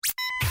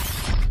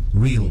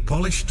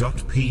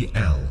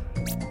realpolish.pl,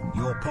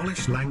 your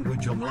Polish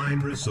language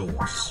online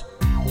resource.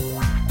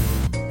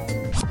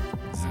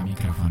 Za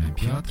mikrofonem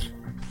Piotr,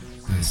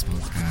 to jest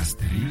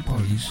podcast Real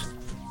Polish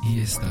i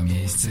jest to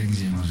miejsce,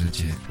 gdzie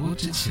możecie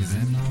uczyć się ze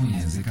mną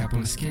języka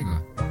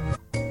polskiego.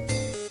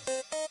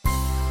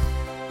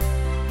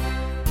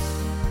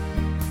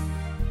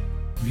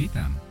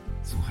 Witam,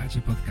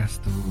 słuchacie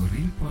podcastu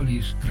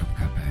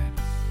realpolish.pl.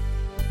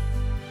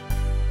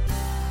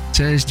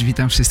 Cześć,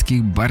 witam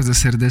wszystkich bardzo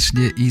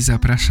serdecznie i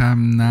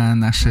zapraszam na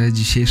nasze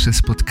dzisiejsze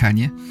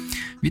spotkanie.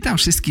 Witam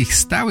wszystkich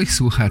stałych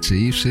słuchaczy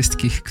i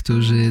wszystkich,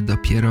 którzy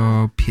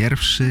dopiero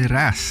pierwszy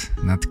raz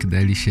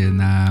natknęli się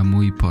na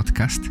mój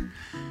podcast.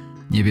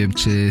 Nie wiem,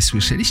 czy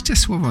słyszeliście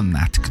słowo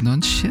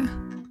natknąć się?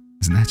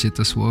 Znacie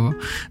to słowo?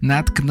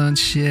 Natknąć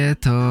się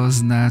to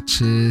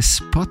znaczy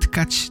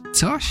spotkać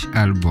coś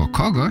albo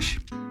kogoś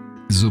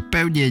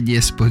zupełnie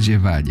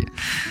niespodziewanie.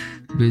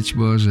 Być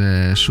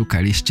może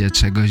szukaliście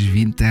czegoś w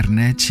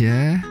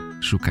internecie,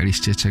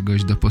 szukaliście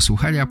czegoś do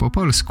posłuchania po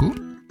polsku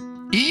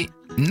i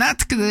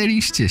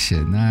natknęliście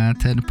się na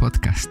ten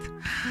podcast.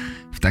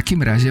 W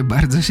takim razie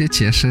bardzo się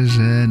cieszę,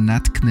 że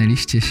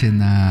natknęliście się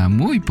na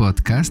mój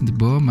podcast,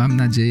 bo mam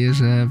nadzieję,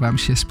 że wam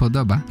się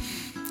spodoba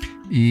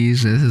i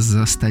że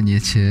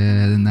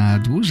zostaniecie na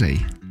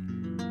dłużej.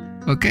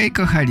 Okej,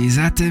 kochani,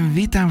 zatem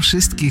witam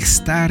wszystkich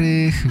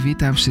starych,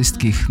 witam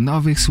wszystkich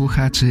nowych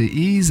słuchaczy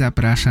i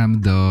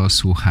zapraszam do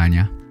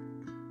słuchania.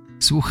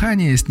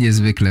 Słuchanie jest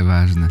niezwykle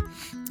ważne.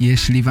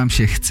 Jeśli wam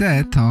się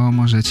chce, to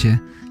możecie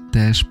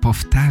też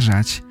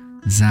powtarzać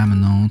za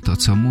mną to,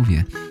 co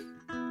mówię.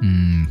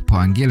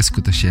 Po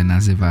angielsku to się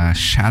nazywa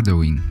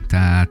shadowing,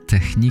 ta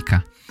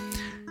technika.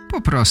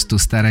 Po prostu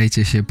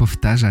starajcie się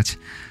powtarzać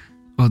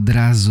od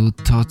razu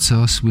to,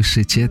 co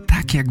słyszycie,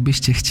 tak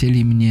jakbyście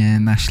chcieli mnie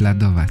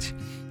naśladować.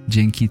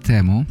 Dzięki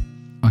temu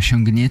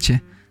osiągniecie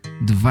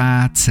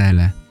dwa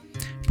cele.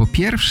 Po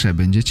pierwsze,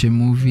 będziecie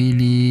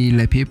mówili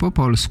lepiej po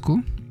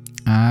polsku,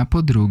 a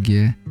po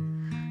drugie,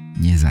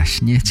 nie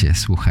zaśniecie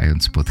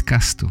słuchając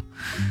podcastu.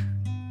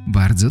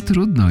 Bardzo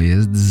trudno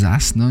jest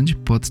zasnąć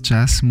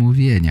podczas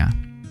mówienia.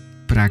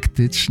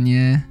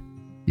 Praktycznie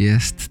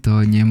jest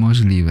to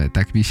niemożliwe,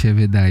 tak mi się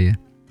wydaje.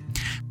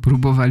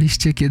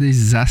 Próbowaliście kiedyś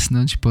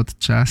zasnąć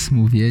podczas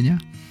mówienia?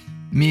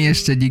 Mi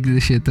jeszcze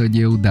nigdy się to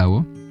nie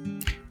udało.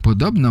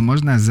 Podobno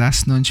można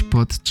zasnąć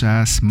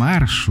podczas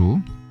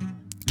marszu,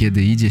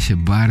 kiedy idzie się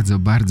bardzo,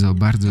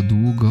 bardzo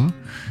długo,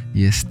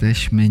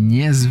 jesteśmy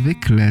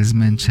niezwykle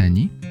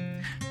zmęczeni,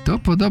 to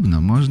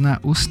podobno można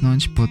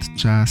usnąć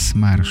podczas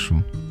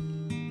marszu.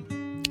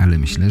 Ale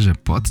myślę, że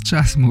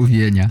podczas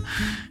mówienia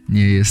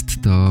nie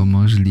jest to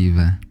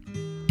możliwe.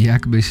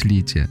 Jak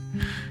myślicie?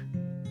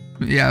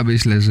 Ja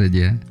myślę, że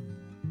nie.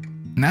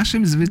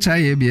 Naszym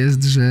zwyczajem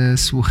jest, że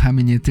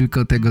słuchamy nie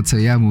tylko tego, co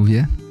ja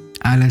mówię,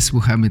 ale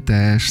słuchamy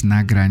też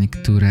nagrań,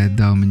 które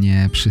do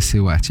mnie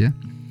przysyłacie.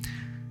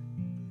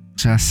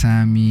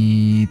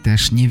 Czasami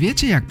też nie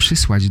wiecie, jak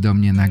przysłać do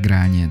mnie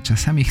nagranie.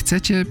 Czasami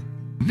chcecie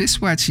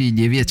wysłać i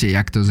nie wiecie,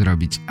 jak to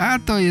zrobić. A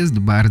to jest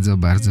bardzo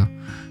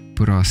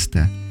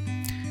proste.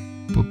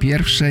 Po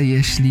pierwsze,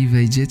 jeśli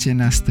wejdziecie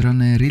na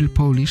stronę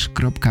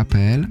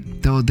realpolish.pl,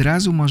 to od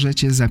razu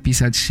możecie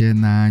zapisać się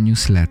na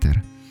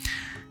newsletter.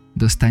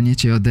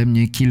 Dostaniecie ode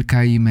mnie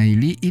kilka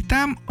e-maili i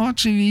tam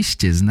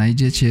oczywiście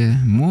znajdziecie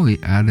mój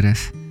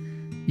adres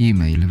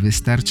e-mail.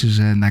 Wystarczy,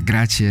 że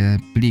nagracie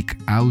plik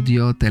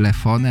audio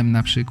telefonem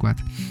na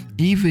przykład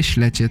i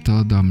wyślecie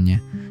to do mnie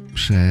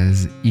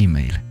przez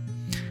e-mail.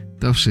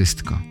 To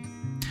wszystko.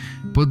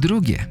 Po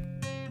drugie,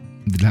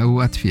 dla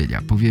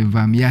ułatwienia powiem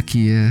wam,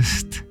 jaki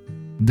jest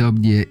do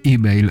mnie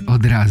e-mail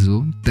od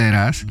razu,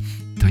 teraz.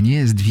 To nie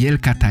jest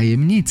wielka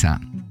tajemnica.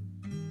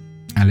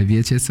 Ale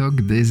wiecie co?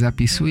 Gdy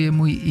zapisuję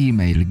mój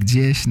e-mail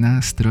gdzieś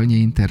na stronie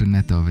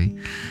internetowej,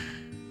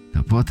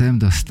 to potem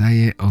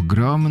dostaję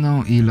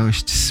ogromną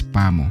ilość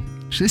spamu.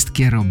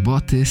 Wszystkie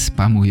roboty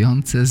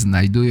spamujące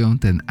znajdują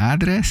ten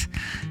adres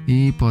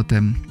i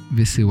potem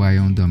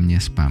wysyłają do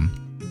mnie spam.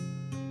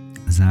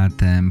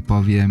 Zatem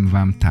powiem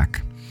wam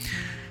tak.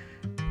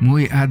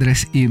 Mój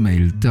adres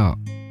e-mail to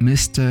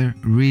Mr.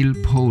 Real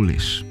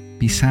Polish,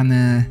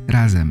 pisane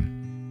razem.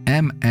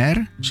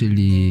 MR,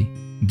 czyli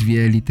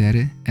dwie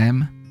litery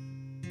M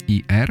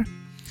i R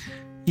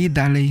i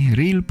dalej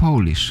Real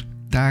Polish,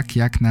 tak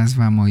jak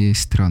nazwa mojej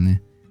strony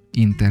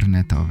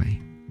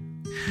internetowej.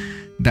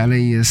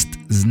 Dalej jest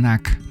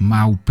znak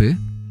małpy,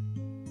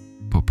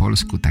 po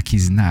polsku taki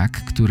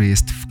znak, który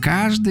jest w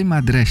każdym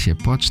adresie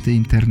poczty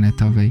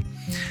internetowej,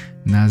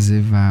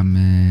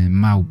 nazywamy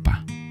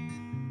małpa.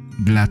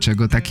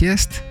 Dlaczego tak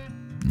jest?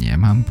 Nie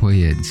mam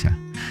pojęcia.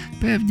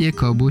 Pewnie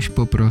komuś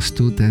po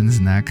prostu ten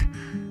znak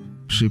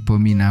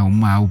przypominał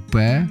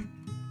małpę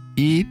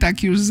i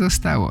tak już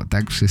zostało,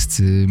 tak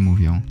wszyscy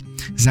mówią.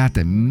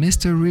 Zatem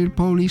Mr. Real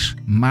Polish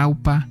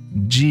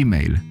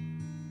 @gmail.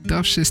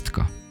 To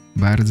wszystko.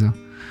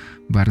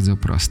 Bardzo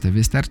proste.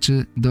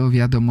 Wystarczy do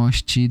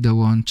wiadomości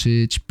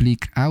dołączyć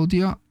plik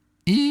audio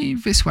i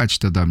wysłać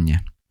to do mnie.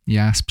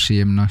 Ja z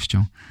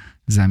przyjemnością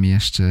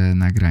zamieszczę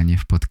nagranie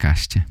w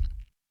podcaście.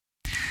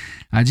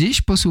 A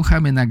dziś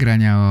posłuchamy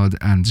nagrania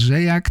od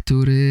Andrzeja,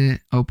 który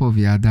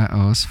opowiada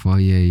o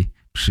swojej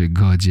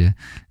przygodzie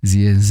z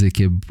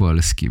językiem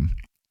polskim.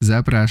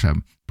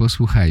 Zapraszam,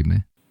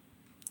 posłuchajmy.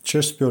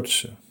 Cześć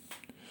Piotrze.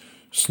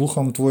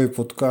 Słucham Twoje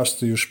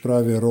podcasty już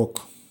prawie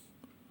rok.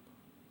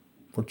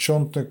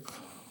 Początek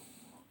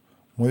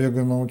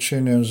mojego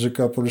nauczenia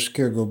języka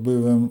polskiego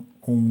byłem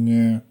u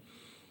mnie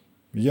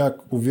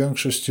jak u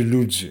większości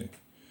ludzi.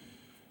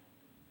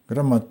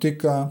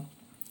 Gramatyka,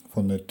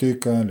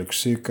 fonetyka,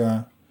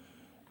 leksyka.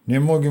 Nie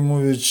mogę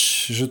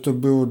mówić, że to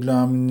było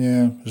dla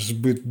mnie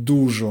zbyt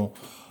dużo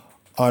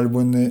albo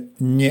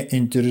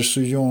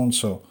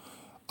nieinteresująco,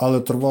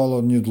 ale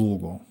trwało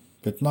niedługo.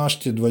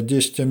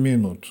 15-20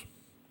 minut.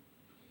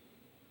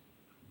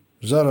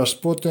 Zaraz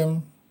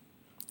potem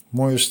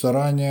moje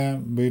starania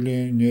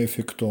były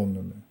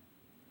nieefektownymi.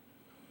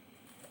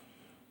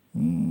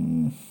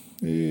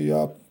 I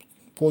ja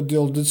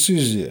podjął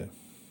decyzję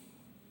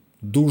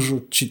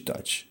dużo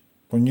czytać,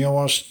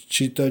 ponieważ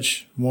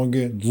czytać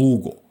mogę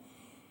długo.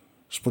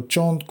 Z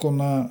początku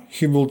na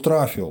Hybel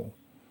trafił,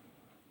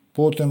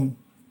 potem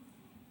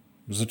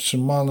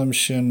zatrzymałem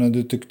się na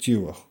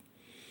detektywach,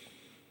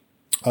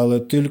 ale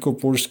tylko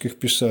polskich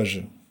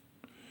pisarzy.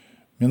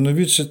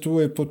 Mianowicie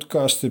Twoje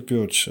podcasty,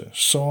 Piotrze,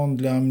 są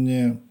dla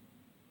mnie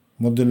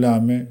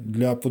modelami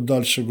dla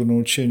podalszego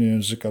nauczenia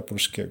języka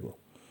polskiego.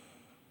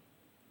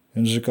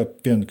 Języka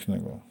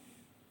pięknego,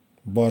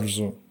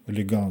 bardzo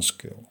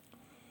eleganckiego.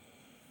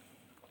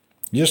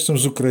 Jestem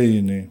z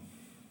Ukrainy.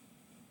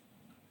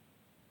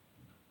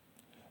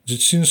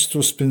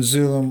 Dzieciństwo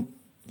spędziłem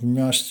w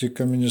mieście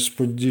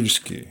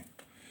Kamieniec-Podilski.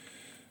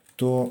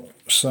 To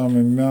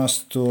same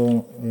miasto,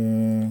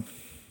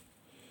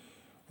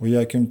 o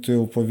jakim Ty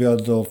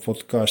opowiadał w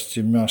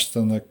podcaście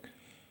Miasto na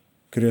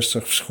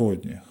Kresach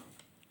Wschodnich.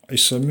 I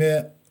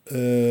same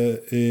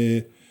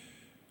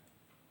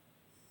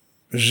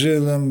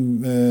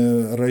żyłem w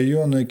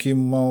rejonie, jaki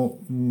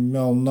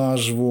miał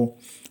nazwę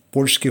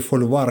Polskie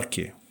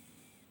Folwarki.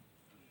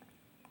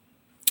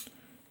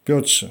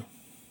 Piotrze,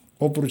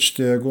 oprócz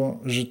tego,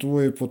 że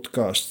Twoje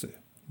podcasty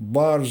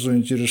bardzo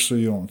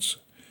interesujące,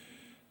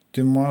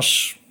 Ty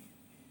masz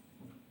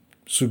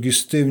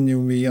sugestywne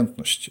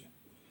umiejętności.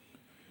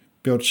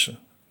 Piotrze,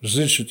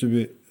 życzę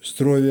Tobie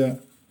zdrowia.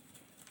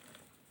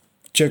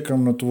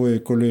 Czekam na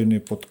Twój kolejny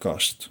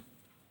podcast.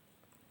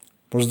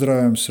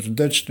 Pozdrawiam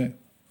serdecznie,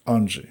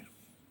 Andrzej.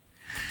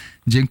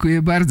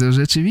 Dziękuję bardzo.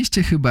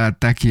 Rzeczywiście chyba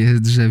tak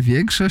jest, że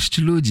większość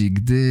ludzi,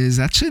 gdy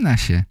zaczyna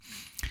się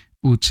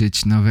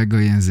uczyć nowego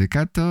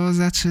języka, to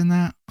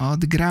zaczyna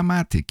od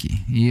gramatyki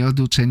i od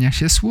uczenia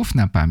się słów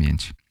na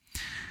pamięć.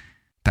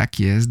 Tak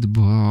jest,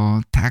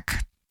 bo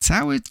tak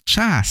cały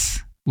czas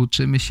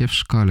uczymy się w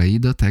szkole i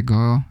do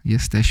tego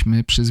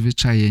jesteśmy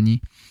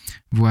przyzwyczajeni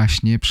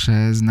właśnie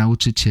przez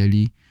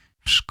nauczycieli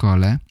w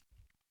szkole.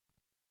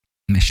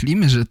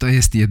 Myślimy, że to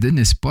jest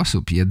jedyny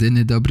sposób,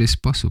 jedyny dobry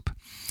sposób,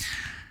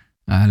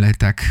 ale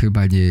tak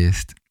chyba nie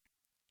jest.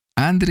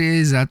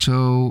 Andrzej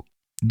zaczął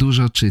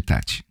dużo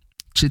czytać.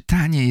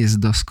 Czytanie jest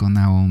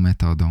doskonałą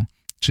metodą.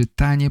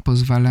 Czytanie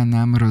pozwala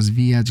nam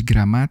rozwijać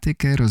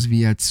gramatykę,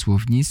 rozwijać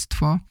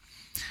słownictwo,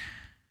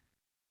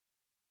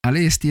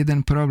 ale jest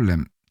jeden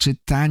problem.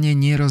 Czytanie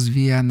nie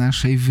rozwija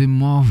naszej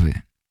wymowy.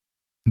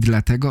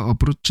 Dlatego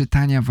oprócz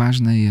czytania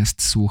ważne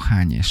jest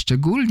słuchanie.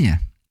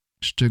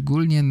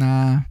 Szczególnie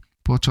na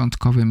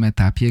początkowym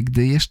etapie,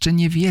 gdy jeszcze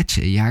nie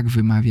wiecie, jak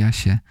wymawia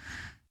się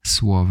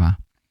słowa.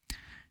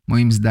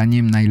 Moim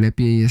zdaniem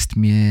najlepiej jest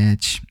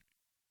mieć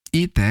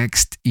i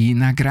tekst, i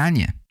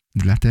nagranie.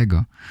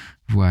 Dlatego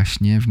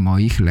właśnie w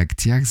moich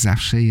lekcjach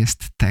zawsze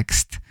jest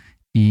tekst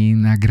i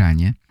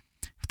nagranie.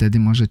 Wtedy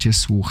możecie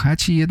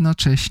słuchać i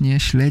jednocześnie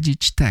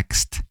śledzić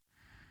tekst.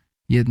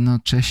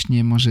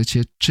 Jednocześnie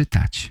możecie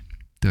czytać.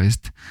 To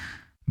jest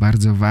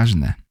bardzo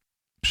ważne,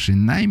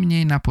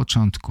 przynajmniej na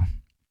początku.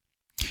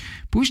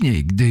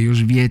 Później, gdy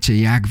już wiecie,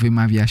 jak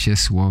wymawia się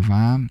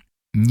słowa,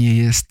 nie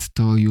jest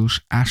to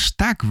już aż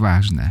tak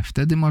ważne.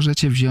 Wtedy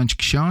możecie wziąć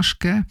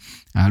książkę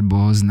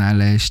albo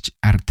znaleźć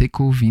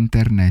artykuł w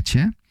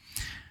internecie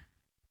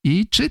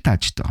i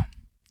czytać to.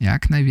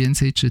 Jak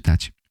najwięcej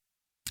czytać.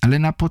 Ale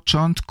na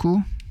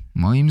początku,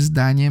 moim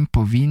zdaniem,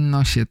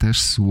 powinno się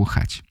też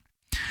słuchać.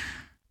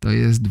 To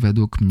jest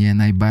według mnie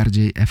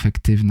najbardziej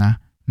efektywna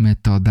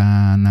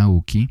metoda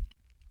nauki.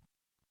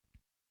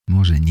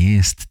 Może nie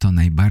jest to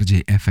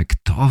najbardziej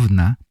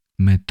efektowna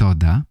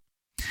metoda,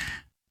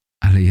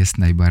 ale jest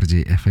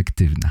najbardziej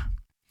efektywna.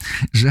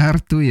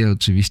 Żartuję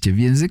oczywiście. W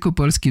języku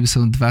polskim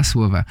są dwa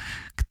słowa,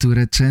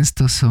 które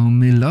często są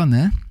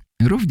mylone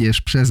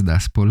również przez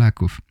nas,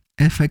 Polaków.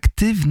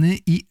 Efektywny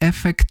i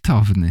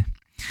efektowny.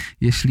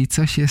 Jeśli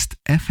coś jest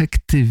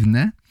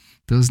efektywne,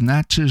 to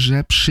znaczy,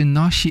 że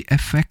przynosi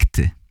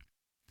efekty.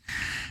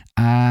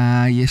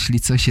 A jeśli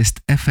coś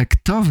jest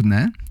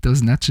efektowne, to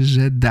znaczy,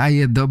 że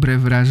daje dobre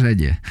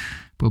wrażenie.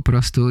 Po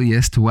prostu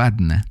jest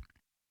ładne.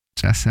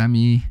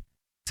 Czasami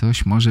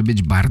coś może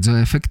być bardzo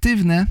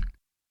efektywne,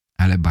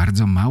 ale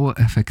bardzo mało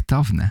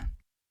efektowne.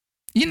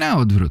 I na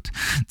odwrót.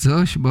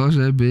 Coś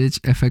może być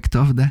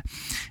efektowne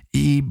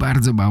i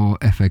bardzo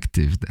mało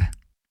efektywne.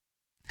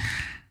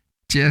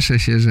 Cieszę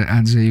się, że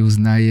Andrzej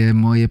uznaje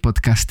moje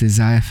podcasty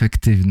za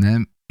efektywne.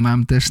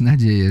 Mam też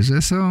nadzieję,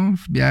 że są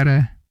w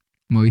miarę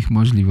moich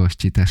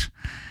możliwości też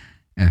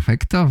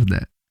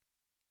efektowne.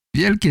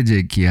 Wielkie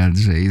dzięki,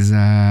 Andrzej,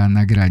 za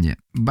nagranie.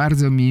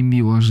 Bardzo mi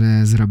miło,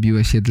 że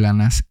zrobiłeś je dla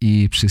nas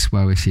i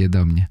przysłałeś je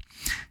do mnie.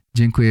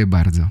 Dziękuję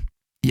bardzo.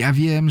 Ja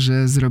wiem,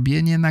 że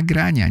zrobienie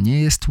nagrania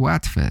nie jest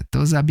łatwe.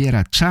 To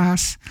zabiera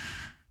czas,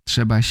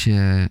 trzeba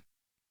się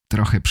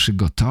trochę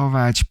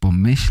przygotować,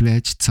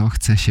 pomyśleć, co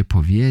chce się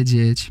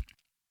powiedzieć.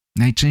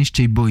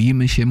 Najczęściej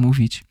boimy się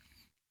mówić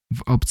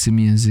w obcym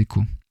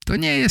języku. To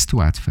nie jest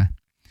łatwe.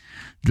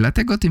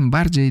 Dlatego tym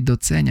bardziej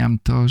doceniam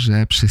to,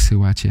 że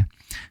przysyłacie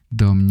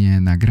do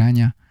mnie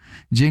nagrania.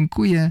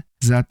 Dziękuję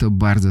za to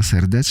bardzo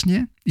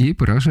serdecznie i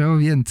proszę o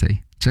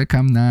więcej.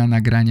 Czekam na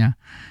nagrania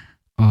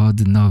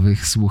od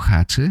nowych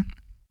słuchaczy,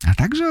 a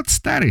także od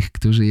starych,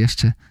 którzy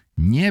jeszcze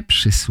nie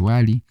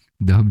przysłali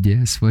do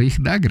mnie swoich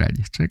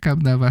nagrań.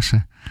 Czekam na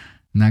wasze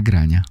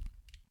nagrania.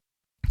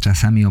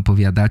 Czasami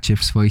opowiadacie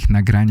w swoich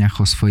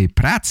nagraniach o swojej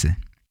pracy.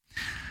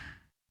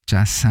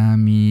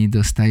 Czasami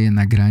dostaję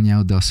nagrania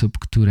od osób,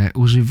 które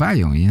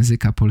używają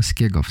języka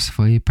polskiego w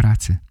swojej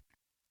pracy.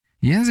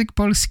 Język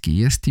polski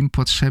jest im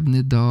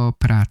potrzebny do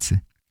pracy.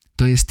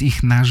 To jest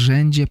ich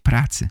narzędzie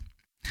pracy.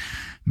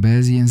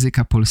 Bez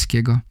języka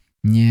polskiego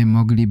nie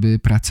mogliby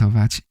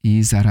pracować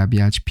i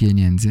zarabiać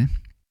pieniędzy.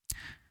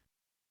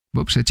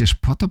 Bo przecież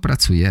po to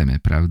pracujemy,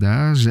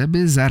 prawda?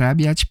 Żeby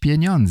zarabiać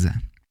pieniądze.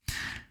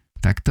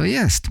 Tak to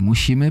jest.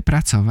 Musimy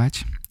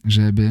pracować,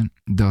 żeby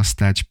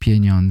dostać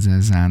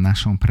pieniądze za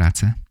naszą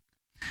pracę.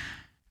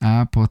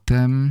 A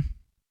potem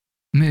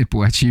my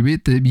płacimy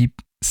tymi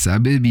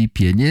samymi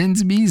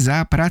pieniędzmi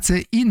za pracę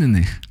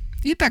innych.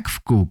 I tak w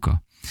kółko.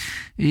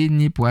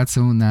 Inni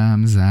płacą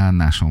nam za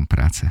naszą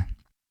pracę.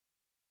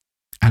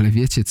 Ale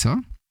wiecie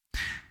co?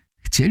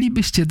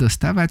 Chcielibyście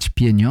dostawać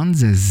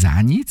pieniądze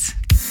za nic?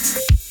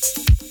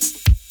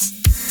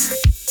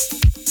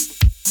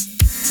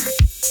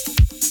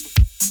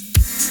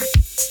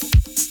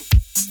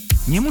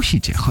 Nie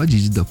musicie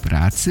chodzić do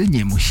pracy,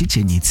 nie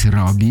musicie nic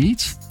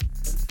robić,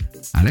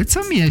 ale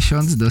co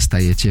miesiąc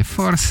dostajecie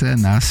forsę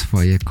na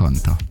swoje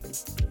konto.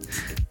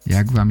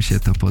 Jak wam się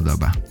to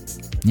podoba?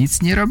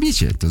 Nic nie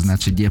robicie, to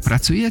znaczy nie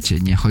pracujecie,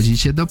 nie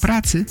chodzicie do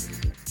pracy,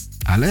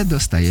 ale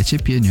dostajecie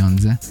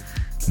pieniądze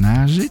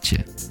na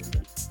życie.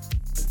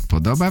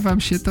 Podoba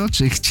wam się to?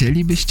 Czy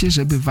chcielibyście,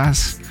 żeby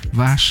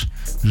wasz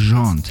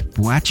rząd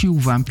płacił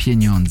wam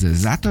pieniądze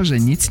za to, że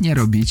nic nie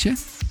robicie?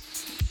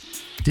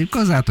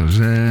 Tylko za to,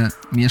 że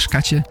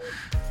mieszkacie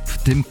w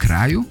tym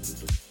kraju?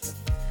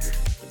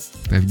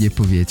 Pewnie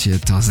powiecie,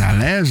 to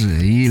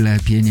zależy, ile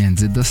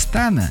pieniędzy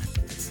dostanę.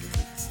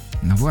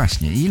 No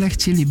właśnie, ile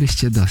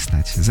chcielibyście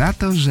dostać za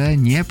to, że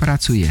nie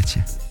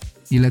pracujecie?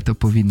 Ile to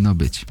powinno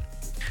być?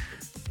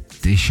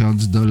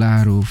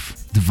 $1000,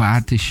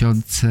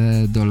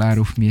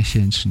 $2000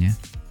 miesięcznie,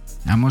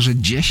 a może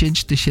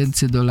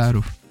 $10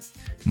 000,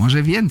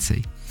 może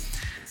więcej.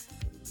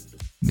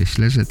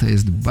 Myślę, że to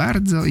jest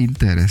bardzo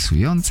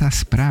interesująca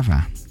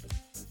sprawa.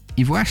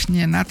 I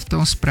właśnie nad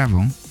tą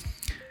sprawą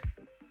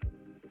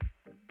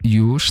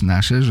już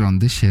nasze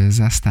rządy się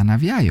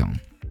zastanawiają.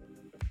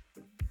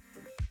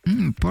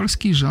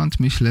 Polski rząd,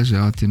 myślę,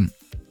 że o tym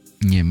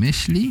nie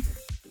myśli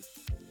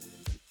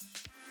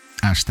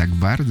aż tak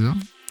bardzo,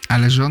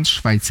 ale rząd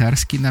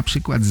szwajcarski na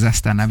przykład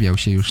zastanawiał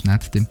się już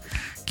nad tym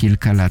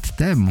kilka lat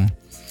temu.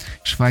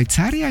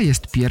 Szwajcaria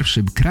jest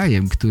pierwszym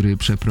krajem, który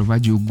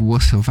przeprowadził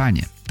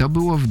głosowanie. To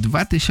było w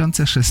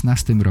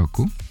 2016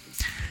 roku.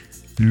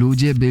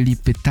 Ludzie byli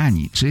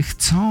pytani, czy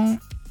chcą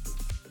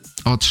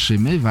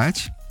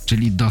otrzymywać,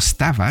 czyli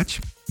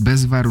dostawać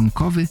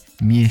bezwarunkowy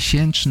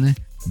miesięczny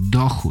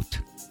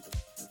dochód.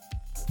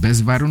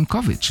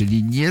 Bezwarunkowy,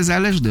 czyli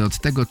niezależny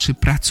od tego, czy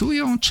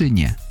pracują, czy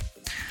nie.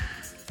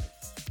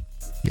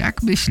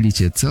 Jak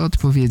myślicie, co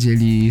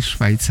odpowiedzieli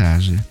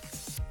Szwajcarzy?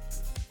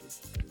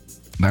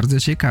 Bardzo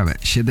ciekawe.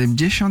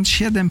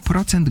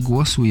 77%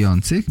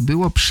 głosujących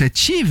było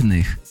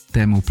przeciwnych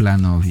temu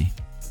planowi.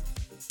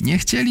 Nie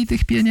chcieli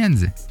tych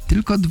pieniędzy.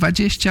 Tylko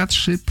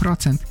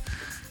 23%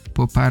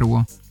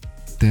 poparło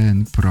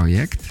ten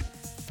projekt.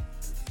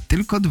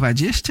 Tylko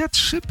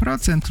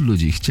 23%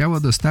 ludzi chciało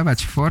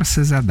dostawać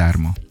forsę za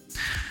darmo.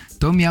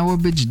 To miało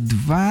być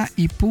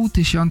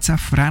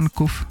 2500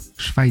 franków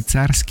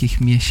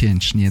szwajcarskich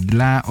miesięcznie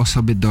dla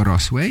osoby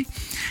dorosłej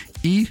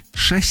i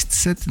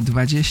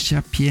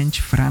 625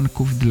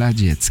 franków dla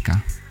dziecka.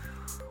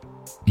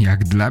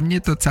 Jak dla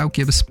mnie to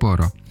całkiem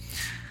sporo.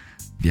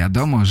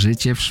 Wiadomo,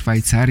 życie w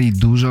Szwajcarii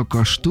dużo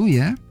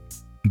kosztuje,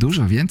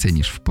 dużo więcej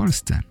niż w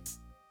Polsce.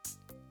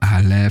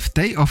 Ale w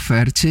tej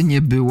ofercie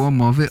nie było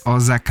mowy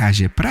o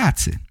zakazie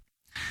pracy.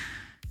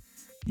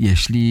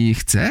 Jeśli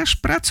chcesz,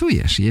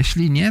 pracujesz.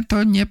 Jeśli nie,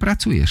 to nie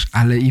pracujesz.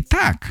 Ale i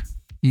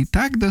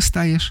tak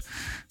dostajesz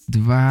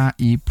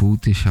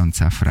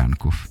 2500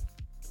 franków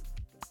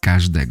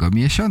każdego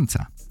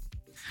miesiąca.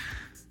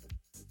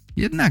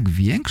 Jednak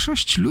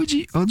większość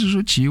ludzi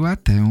odrzuciła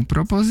tę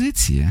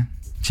propozycję.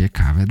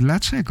 Ciekawe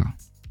dlaczego.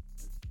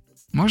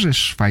 Może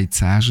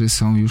Szwajcarzy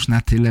są już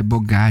na tyle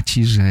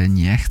bogaci, że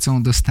nie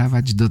chcą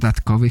dostawać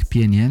dodatkowych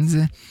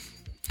pieniędzy,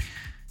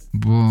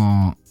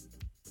 bo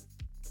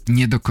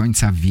nie do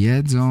końca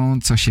wiedzą,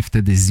 co się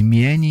wtedy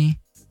zmieni.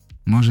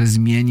 Może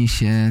zmieni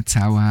się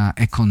cała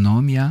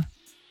ekonomia.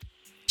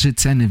 Czy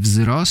ceny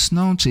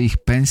wzrosną, czy ich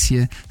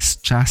pensje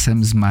z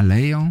czasem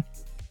zmaleją?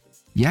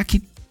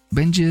 Jaki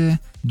będzie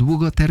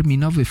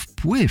długoterminowy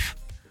wpływ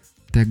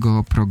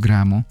tego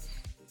programu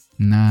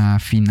na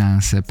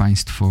finanse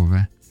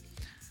państwowe?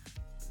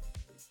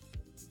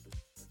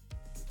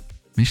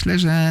 Myślę,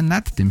 że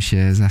nad tym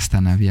się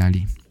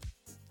zastanawiali.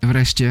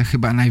 Wreszcie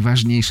chyba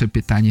najważniejsze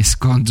pytanie,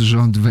 skąd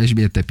rząd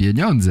weźmie te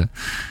pieniądze?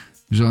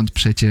 Rząd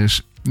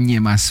przecież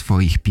nie ma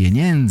swoich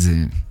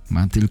pieniędzy,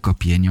 ma tylko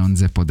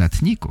pieniądze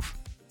podatników,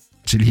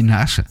 czyli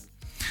nasze.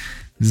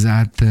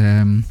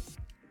 Zatem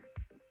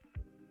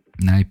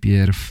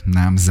najpierw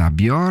nam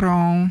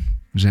zabiorą,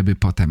 żeby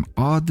potem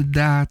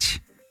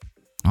oddać.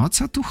 O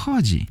co tu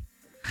chodzi?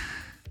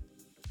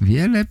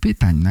 Wiele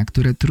pytań, na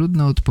które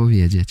trudno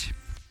odpowiedzieć.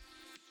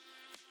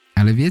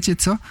 Ale wiecie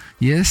co?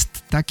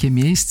 Jest takie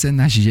miejsce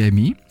na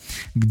ziemi,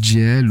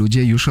 gdzie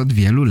ludzie już od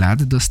wielu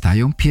lat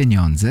dostają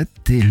pieniądze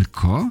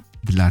tylko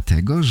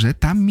dlatego, że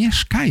tam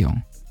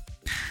mieszkają.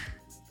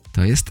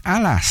 To jest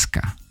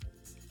Alaska.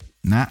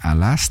 Na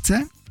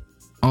Alasce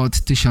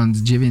od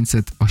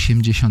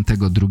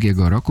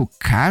 1982 roku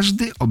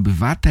każdy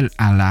obywatel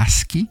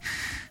Alaski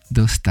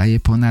dostaje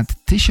ponad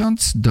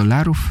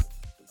 $1000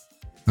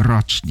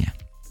 rocznie.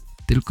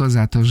 Tylko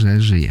za to,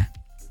 że żyje.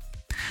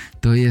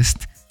 To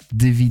jest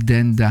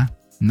dywidenda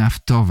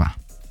naftowa.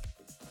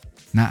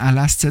 Na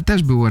Alasce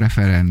też było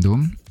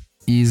referendum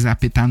i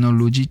zapytano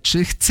ludzi,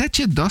 czy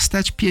chcecie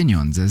dostać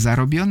pieniądze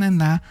zarobione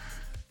na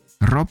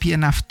ropie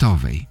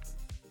naftowej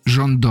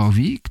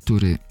rządowi,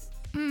 który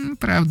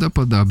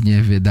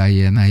prawdopodobnie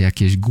wydaje na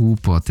jakieś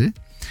głupoty,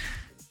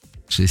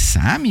 czy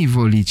sami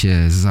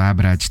wolicie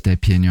zabrać te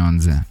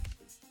pieniądze?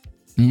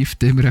 I w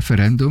tym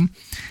referendum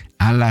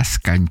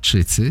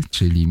Alaskańczycy,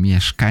 czyli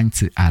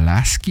mieszkańcy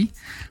Alaski,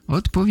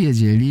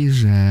 odpowiedzieli,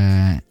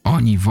 że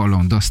oni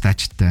wolą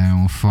dostać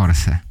tę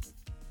forsę.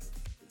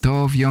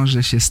 To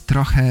wiąże się z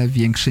trochę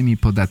większymi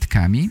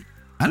podatkami,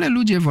 ale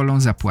ludzie wolą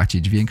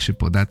zapłacić większy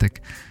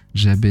podatek,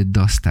 żeby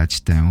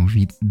dostać tę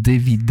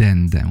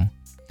dywidendę.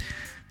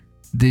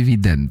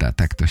 Dywidenda,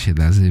 tak to się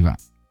nazywa.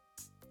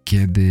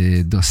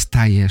 Kiedy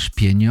dostajesz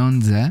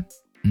pieniądze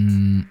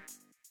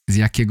z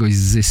jakiegoś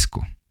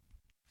zysku.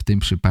 W tym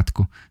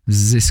przypadku z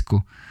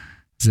zysku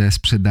ze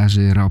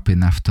sprzedaży ropy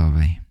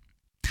naftowej.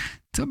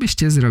 Co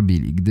byście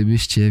zrobili,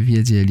 gdybyście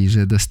wiedzieli,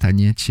 że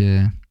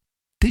dostaniecie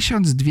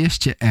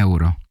 1200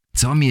 euro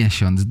co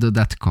miesiąc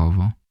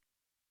dodatkowo?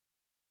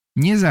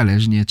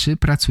 Niezależnie czy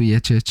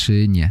pracujecie,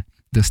 czy nie,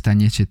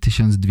 dostaniecie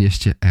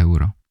 1200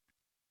 euro.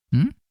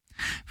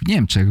 W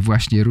Niemczech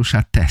właśnie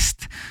rusza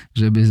test,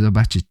 żeby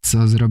zobaczyć,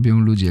 co zrobią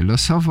ludzie.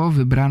 Losowo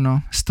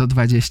wybrano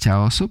 120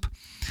 osób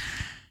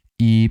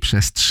i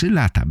przez 3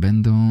 lata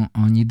będą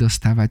oni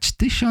dostawać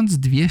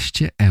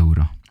 1200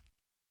 euro.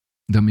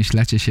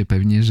 Domyślacie się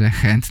pewnie, że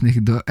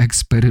chętnych do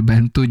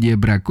eksperymentu nie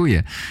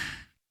brakuje.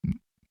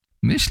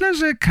 Myślę,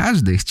 że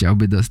każdy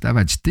chciałby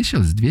dostawać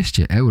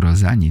 1200 euro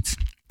za nic.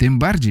 Tym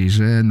bardziej,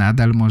 że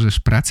nadal możesz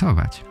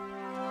pracować.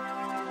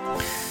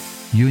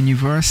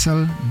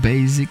 Universal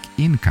Basic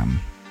Income.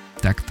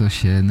 Tak to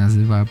się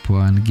nazywa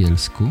po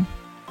angielsku.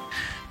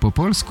 Po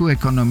polsku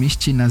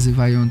ekonomiści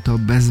nazywają to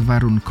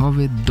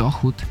bezwarunkowy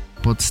dochód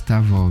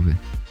podstawowy.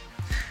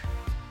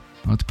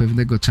 Od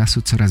pewnego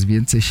czasu coraz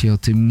więcej się o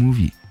tym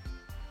mówi.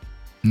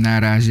 Na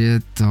razie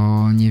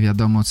to nie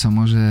wiadomo, co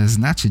może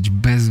znaczyć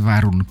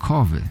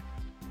bezwarunkowy.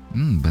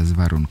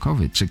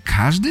 Bezwarunkowy. Czy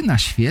każdy na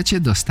świecie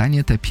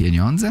dostanie te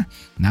pieniądze?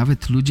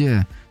 Nawet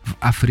ludzie w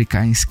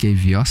afrykańskiej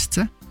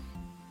wiosce?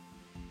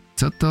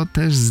 Co to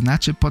też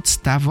znaczy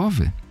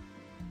podstawowy?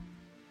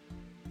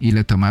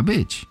 Ile to ma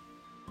być?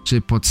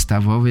 Czy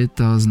podstawowy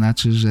to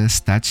znaczy, że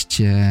stać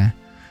cię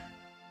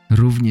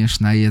również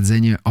na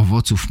jedzenie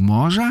owoców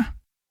morza?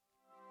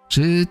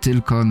 Czy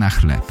tylko na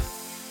chleb?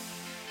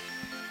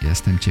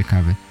 Jestem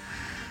ciekawy,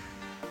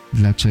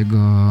 dlaczego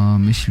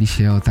myśli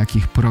się o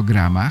takich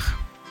programach.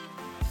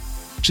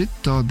 Czy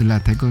to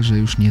dlatego, że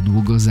już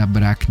niedługo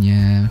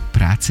zabraknie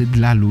pracy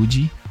dla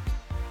ludzi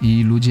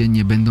i ludzie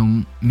nie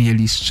będą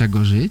mieli z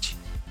czego żyć?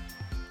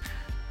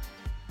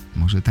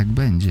 Może tak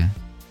będzie.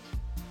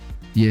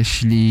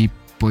 Jeśli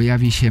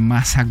pojawi się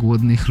masa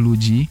głodnych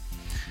ludzi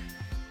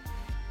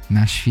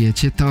na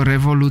świecie, to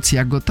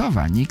rewolucja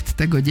gotowa. Nikt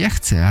tego nie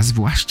chce, a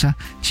zwłaszcza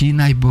ci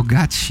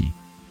najbogatsi.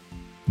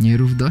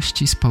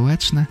 Nierówności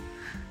społeczne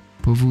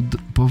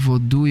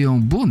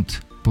powodują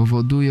bunt,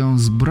 powodują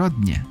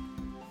zbrodnie.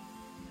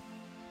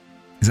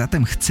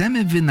 Zatem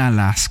chcemy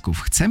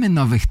wynalazków, chcemy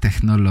nowych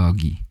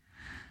technologii,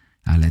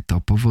 ale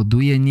to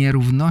powoduje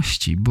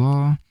nierówności,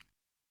 bo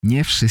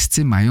nie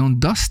wszyscy mają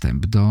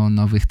dostęp do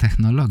nowych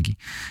technologii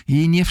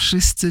i nie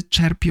wszyscy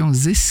czerpią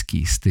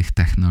zyski z tych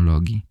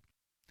technologii.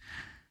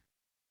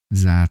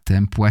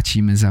 Zatem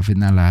płacimy za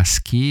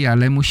wynalazki,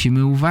 ale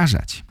musimy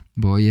uważać,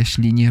 bo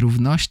jeśli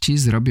nierówności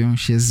zrobią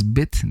się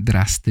zbyt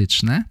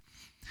drastyczne,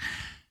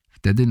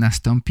 wtedy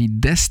nastąpi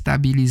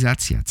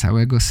destabilizacja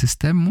całego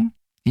systemu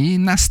i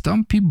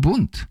nastąpi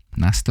bunt,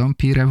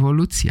 nastąpi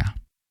rewolucja.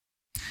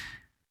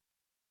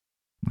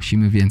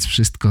 Musimy więc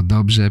wszystko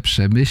dobrze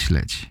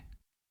przemyśleć.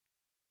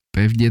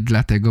 Pewnie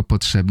dlatego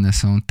potrzebne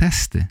są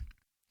testy.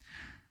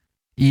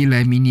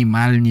 Ile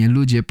minimalnie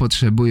ludzie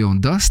potrzebują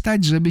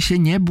dostać, żeby się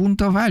nie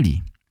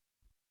buntowali?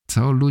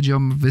 Co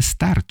ludziom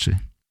wystarczy?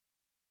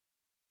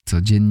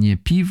 Codziennie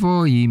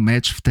piwo i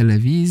mecz w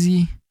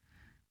telewizji?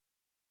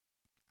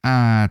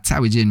 A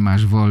cały dzień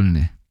masz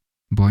wolny,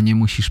 bo nie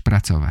musisz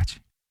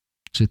pracować.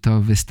 Czy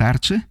to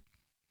wystarczy?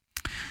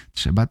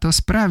 Trzeba to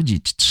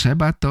sprawdzić,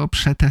 trzeba to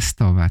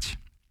przetestować.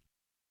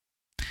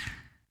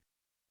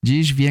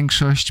 Dziś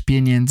większość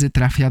pieniędzy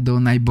trafia do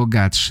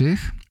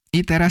najbogatszych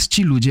i teraz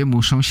ci ludzie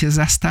muszą się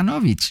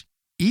zastanowić,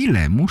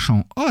 ile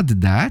muszą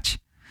oddać,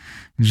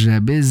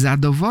 żeby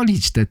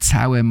zadowolić te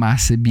całe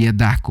masy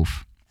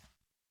biedaków.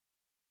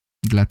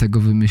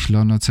 Dlatego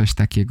wymyślono coś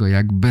takiego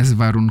jak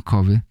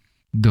bezwarunkowy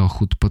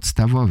dochód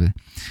podstawowy.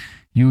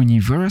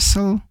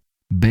 Universal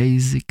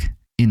Basic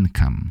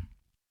Income.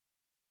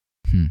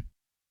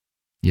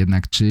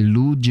 Jednak czy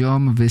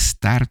ludziom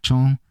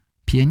wystarczą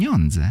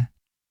pieniądze?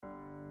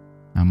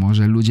 A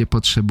może ludzie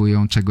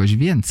potrzebują czegoś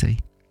więcej?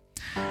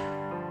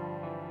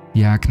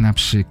 Jak na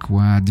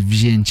przykład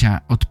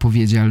wzięcia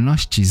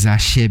odpowiedzialności za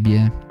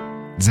siebie,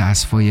 za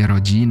swoje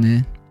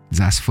rodziny,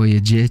 za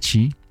swoje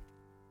dzieci.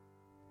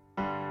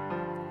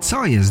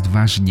 Co jest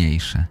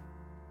ważniejsze?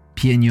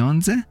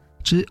 Pieniądze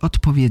czy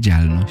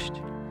odpowiedzialność?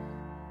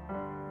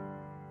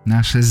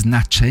 Nasze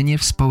znaczenie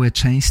w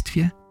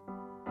społeczeństwie?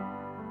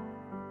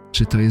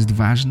 Czy to jest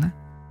ważne?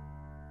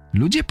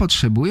 Ludzie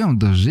potrzebują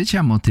do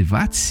życia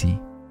motywacji.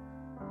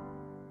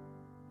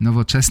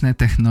 Nowoczesne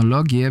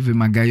technologie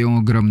wymagają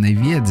ogromnej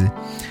wiedzy.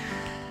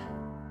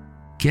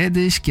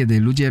 Kiedyś, kiedy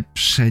ludzie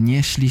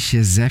przenieśli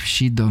się ze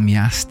wsi do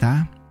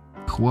miasta,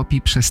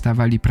 chłopi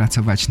przestawali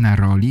pracować na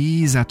roli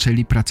i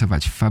zaczęli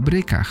pracować w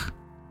fabrykach.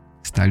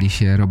 Stali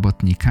się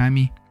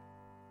robotnikami.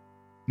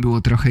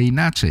 Było trochę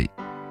inaczej.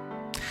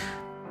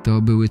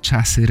 To były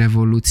czasy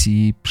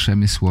rewolucji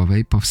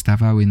przemysłowej,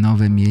 powstawały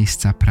nowe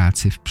miejsca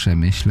pracy w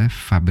przemyśle, w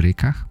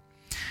fabrykach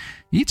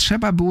i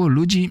trzeba było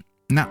ludzi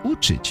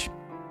nauczyć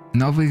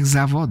nowych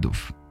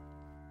zawodów.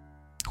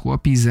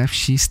 Chłopi ze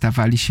wsi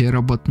stawali się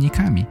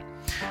robotnikami.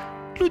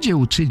 Ludzie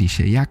uczyli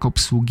się, jak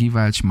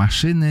obsługiwać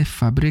maszyny w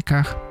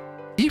fabrykach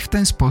i w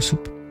ten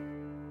sposób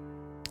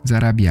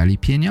zarabiali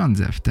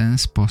pieniądze, w ten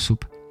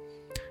sposób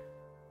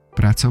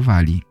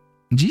pracowali.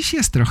 Dziś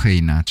jest trochę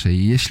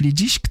inaczej. Jeśli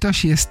dziś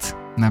ktoś jest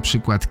na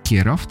przykład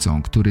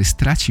kierowcą, który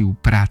stracił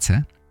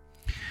pracę,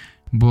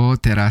 bo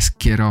teraz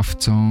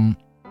kierowcą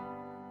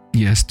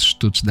jest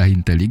sztuczna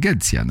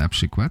inteligencja na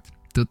przykład,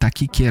 to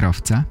taki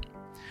kierowca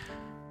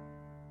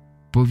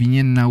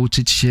powinien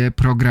nauczyć się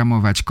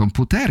programować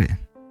komputery.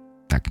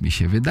 Tak mi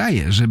się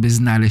wydaje, żeby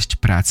znaleźć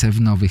pracę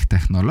w nowych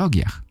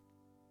technologiach.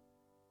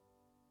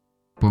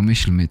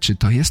 Pomyślmy, czy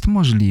to jest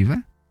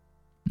możliwe?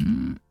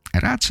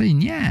 Raczej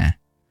nie.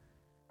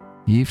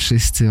 I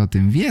wszyscy o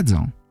tym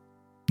wiedzą.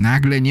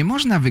 Nagle nie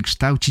można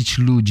wykształcić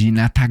ludzi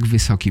na tak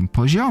wysokim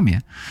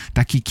poziomie.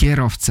 Taki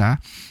kierowca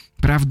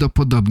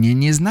prawdopodobnie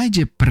nie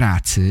znajdzie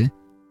pracy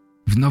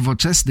w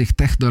nowoczesnych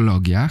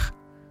technologiach,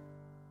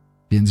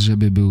 więc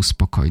żeby był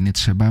spokojny,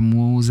 trzeba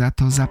mu za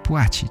to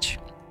zapłacić.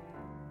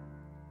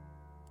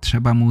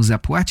 Trzeba mu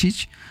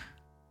zapłacić,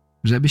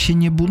 żeby się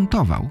nie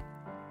buntował.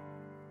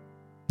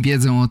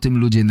 Wiedzą o tym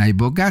ludzie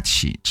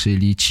najbogatsi,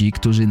 czyli ci,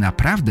 którzy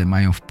naprawdę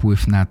mają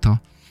wpływ na to,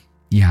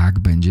 jak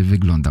będzie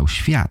wyglądał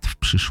świat w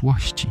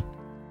przyszłości.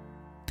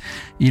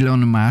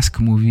 Elon Musk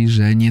mówi,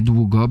 że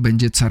niedługo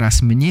będzie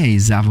coraz mniej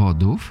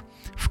zawodów,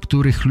 w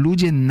których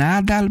ludzie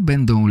nadal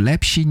będą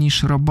lepsi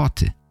niż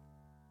roboty.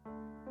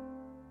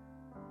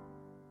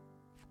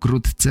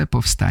 Wkrótce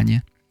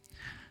powstanie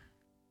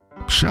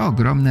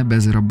przeogromne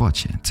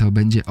bezrobocie, co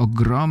będzie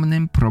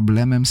ogromnym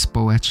problemem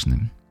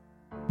społecznym.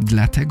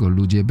 Dlatego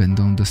ludzie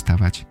będą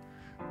dostawać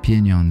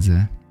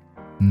pieniądze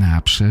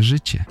na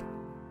przeżycie.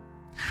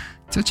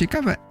 Co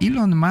ciekawe,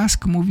 Elon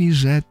Musk mówi,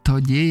 że to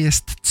nie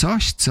jest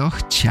coś, co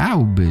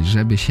chciałby,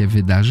 żeby się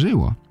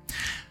wydarzyło,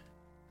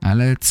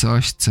 ale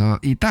coś, co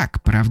i tak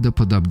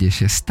prawdopodobnie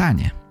się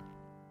stanie.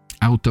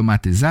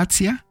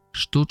 Automatyzacja,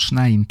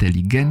 sztuczna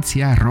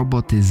inteligencja,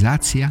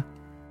 robotyzacja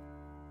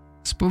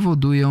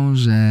spowodują,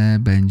 że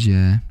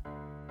będzie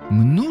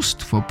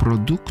mnóstwo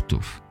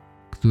produktów,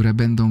 które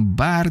będą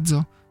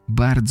bardzo,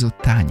 bardzo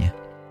tanie.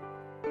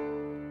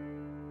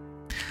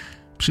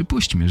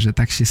 Przypuśćmy, że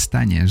tak się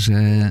stanie,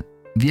 że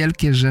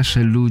wielkie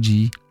rzesze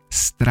ludzi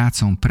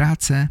stracą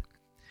pracę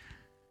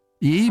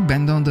i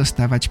będą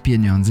dostawać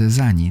pieniądze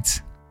za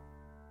nic.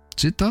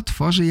 Czy to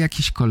tworzy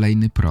jakiś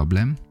kolejny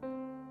problem?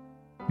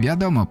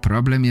 Wiadomo,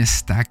 problem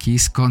jest taki,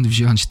 skąd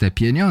wziąć te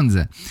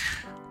pieniądze.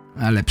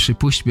 Ale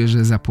przypuśćmy,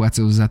 że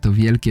zapłacą za to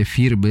wielkie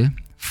firmy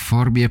w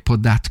formie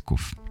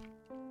podatków.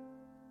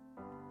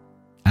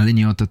 Ale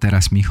nie o to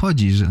teraz mi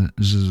chodzi, że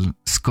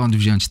skąd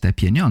wziąć te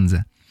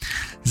pieniądze.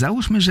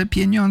 Załóżmy, że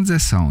pieniądze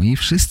są i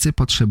wszyscy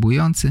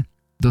potrzebujący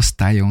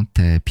dostają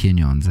te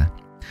pieniądze.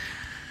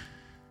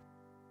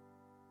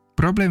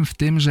 Problem w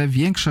tym, że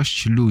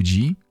większość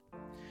ludzi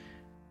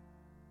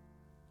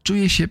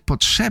czuje się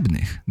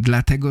potrzebnych,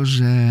 dlatego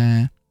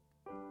że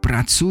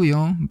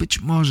pracują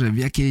być może w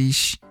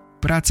jakiejś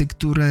pracy,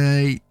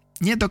 której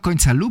nie do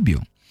końca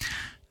lubią,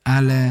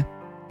 ale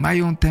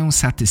mają tę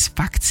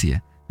satysfakcję,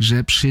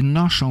 że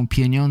przynoszą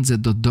pieniądze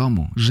do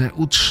domu, że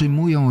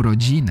utrzymują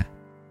rodzinę.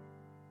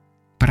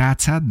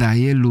 Praca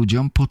daje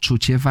ludziom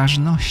poczucie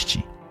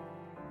ważności.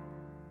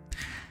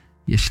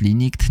 Jeśli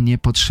nikt nie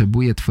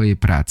potrzebuje twojej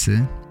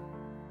pracy,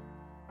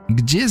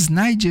 gdzie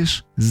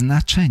znajdziesz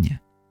znaczenie?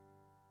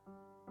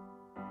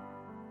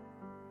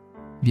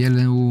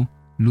 Wielu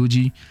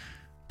ludzi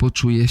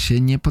poczuje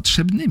się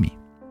niepotrzebnymi.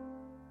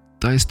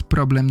 To jest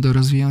problem do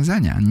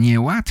rozwiązania.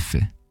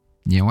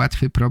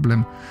 Niełatwy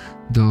problem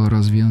do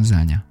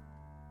rozwiązania.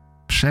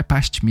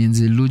 Przepaść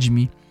między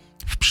ludźmi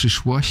w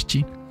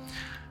przyszłości,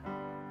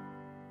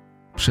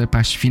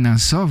 przepaść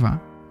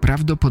finansowa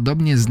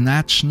prawdopodobnie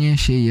znacznie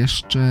się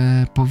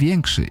jeszcze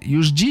powiększy.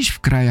 Już dziś w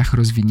krajach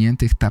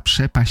rozwiniętych ta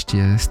przepaść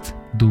jest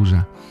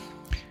duża.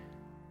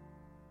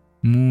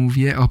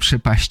 Mówię o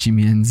przepaści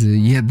między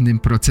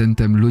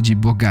 1% ludzi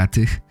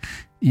bogatych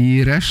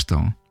i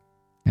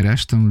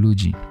resztą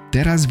ludzi.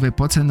 Teraz w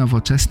epoce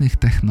nowoczesnych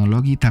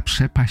technologii ta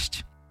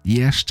przepaść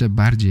jeszcze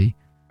bardziej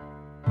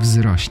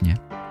wzrośnie.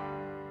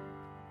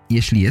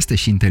 Jeśli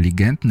jesteś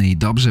inteligentny i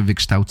dobrze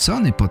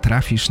wykształcony,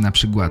 potrafisz na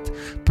przykład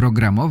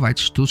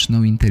programować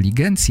sztuczną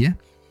inteligencję,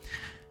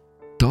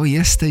 to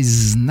jesteś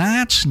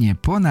znacznie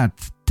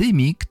ponad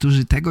tymi,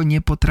 którzy tego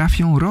nie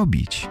potrafią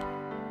robić.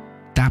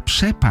 Ta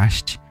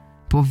przepaść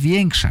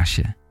powiększa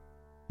się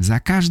za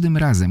każdym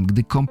razem,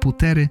 gdy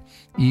komputery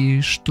i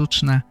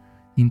sztuczna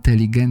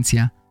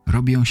inteligencja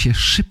robią się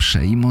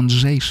szybsze i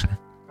mądrzejsze.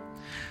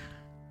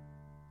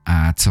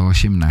 A co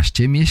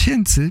 18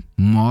 miesięcy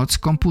moc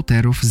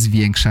komputerów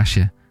zwiększa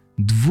się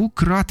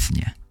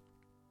dwukrotnie.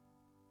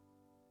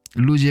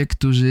 Ludzie,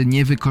 którzy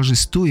nie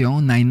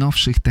wykorzystują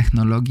najnowszych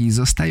technologii,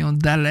 zostają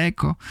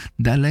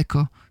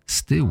daleko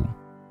z tyłu.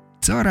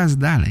 Coraz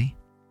dalej.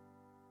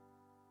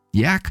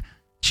 Jak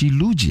ci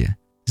ludzie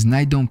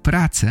znajdą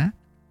pracę,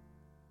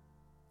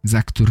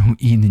 za którą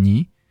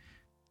inni,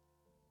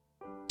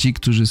 ci,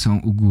 którzy są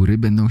u góry,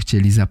 będą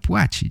chcieli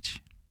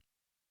zapłacić?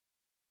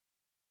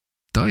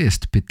 To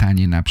jest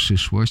pytanie na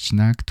przyszłość,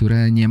 na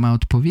które nie ma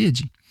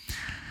odpowiedzi.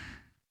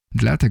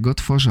 Dlatego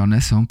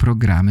tworzone są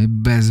programy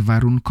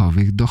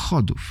bezwarunkowych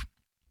dochodów.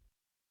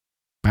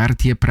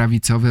 Partie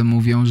prawicowe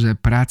mówią, że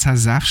praca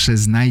zawsze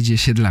znajdzie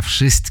się dla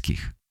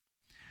wszystkich.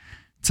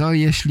 Co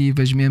jeśli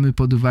weźmiemy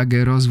pod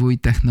uwagę rozwój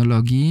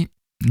technologii,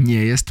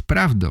 nie jest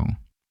prawdą.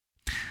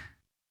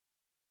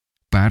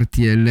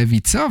 Partie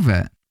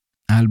lewicowe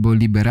albo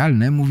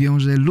liberalne mówią,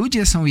 że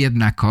ludzie są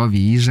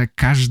jednakowi i że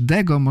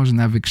każdego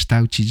można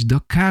wykształcić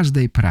do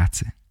każdej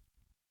pracy.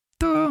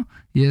 To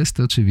jest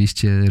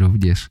oczywiście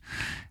również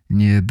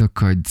nie do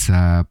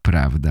końca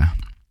prawda.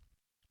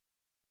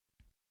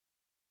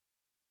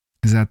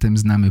 Zatem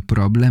znamy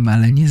problem,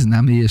 ale nie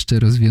znamy jeszcze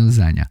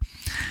rozwiązania.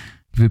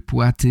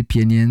 Wypłaty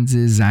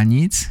pieniędzy za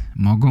nic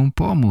mogą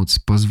pomóc,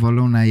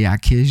 pozwolą na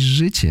jakieś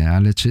życie,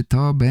 ale czy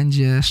to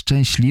będzie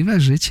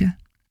szczęśliwe życie?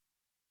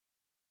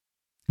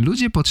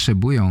 Ludzie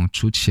potrzebują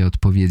czuć się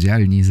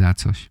odpowiedzialni za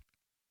coś.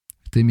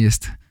 W tym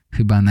jest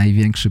chyba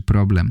największy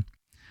problem.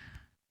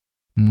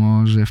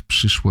 Może w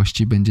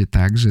przyszłości będzie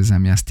tak, że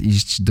zamiast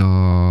iść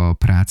do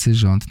pracy,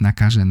 rząd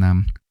nakaże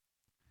nam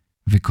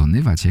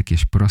wykonywać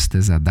jakieś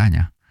proste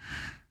zadania,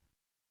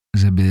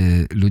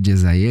 żeby ludzie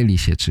zajęli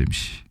się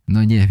czymś.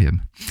 No nie wiem.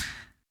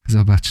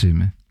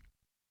 Zobaczymy.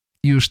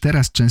 I już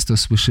teraz często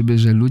słyszymy,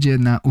 że ludzie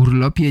na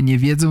urlopie nie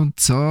wiedzą,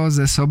 co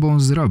ze sobą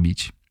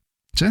zrobić.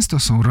 Często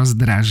są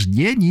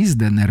rozdrażnieni,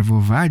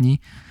 zdenerwowani.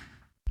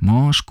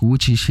 Mąż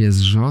kłóci się z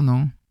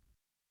żoną.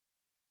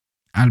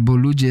 Albo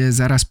ludzie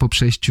zaraz po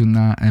przejściu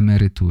na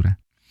emeryturę.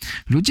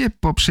 Ludzie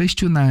po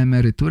przejściu na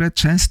emeryturę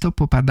często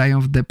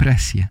popadają w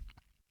depresję.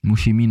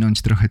 Musi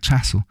minąć trochę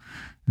czasu,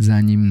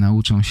 zanim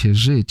nauczą się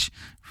żyć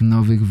w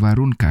nowych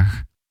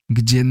warunkach,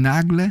 gdzie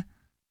nagle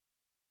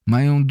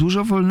mają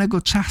dużo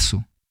wolnego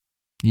czasu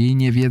i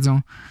nie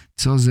wiedzą,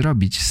 co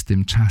zrobić z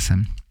tym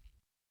czasem.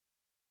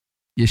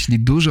 Jeśli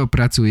dużo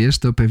pracujesz,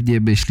 to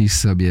pewnie myślisz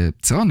sobie,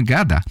 co on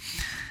gada?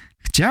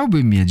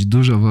 Chciałbym mieć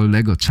dużo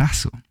wolnego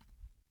czasu.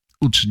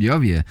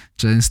 Uczniowie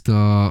często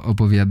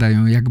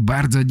opowiadają, jak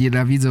bardzo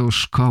nienawidzą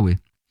szkoły.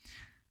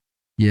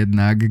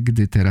 Jednak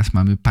gdy teraz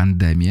mamy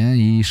pandemię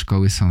i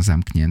szkoły są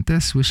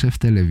zamknięte, słyszę w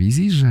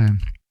telewizji, że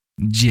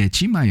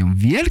dzieci mają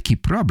wielki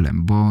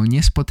problem, bo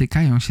nie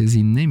spotykają się z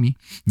innymi,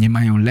 nie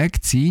mają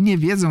lekcji i nie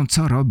wiedzą,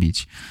 co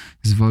robić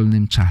z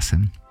wolnym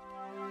czasem.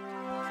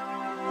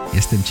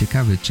 Jestem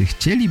ciekawy, czy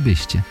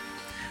chcielibyście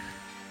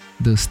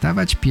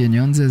dostawać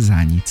pieniądze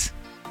za nic?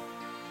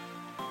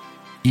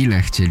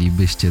 Ile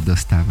chcielibyście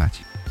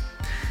dostawać?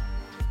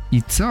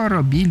 I co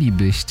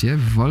robilibyście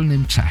w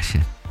wolnym czasie?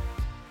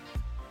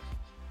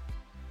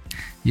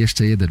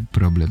 Jeszcze jeden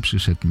problem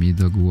przyszedł mi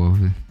do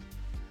głowy.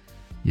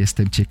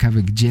 Jestem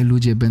ciekawy, gdzie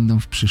ludzie będą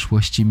w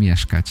przyszłości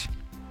mieszkać.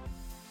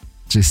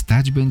 Czy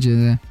stać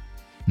będzie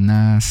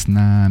nas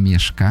na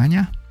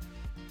mieszkania?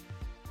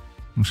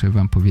 Muszę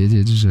wam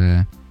powiedzieć,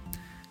 że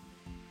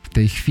w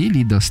tej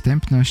chwili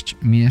dostępność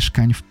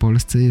mieszkań w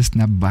Polsce jest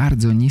na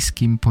bardzo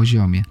niskim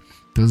poziomie.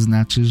 To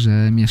znaczy,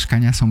 że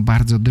mieszkania są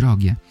bardzo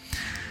drogie.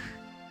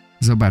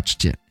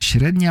 Zobaczcie,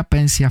 średnia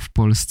pensja w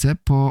Polsce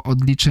po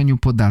odliczeniu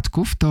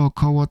podatków to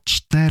około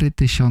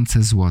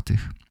 4000 zł.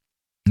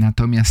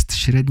 Natomiast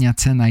średnia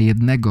cena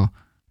 1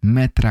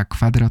 metra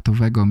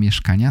kwadratowego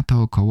mieszkania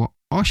to około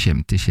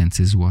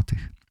 8000 zł.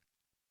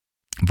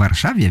 W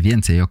Warszawie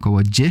więcej,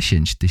 około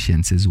 10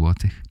 000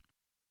 złotych.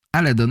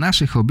 Ale do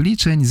naszych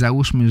obliczeń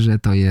załóżmy, że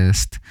to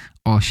jest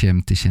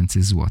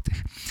 8000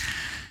 złotych.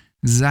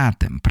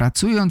 Zatem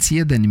pracując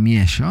 1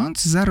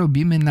 miesiąc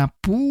zarobimy na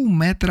pół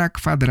metra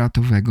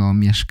kwadratowego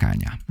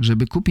mieszkania.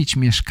 Żeby kupić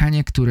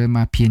mieszkanie, które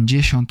ma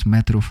 50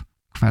 metrów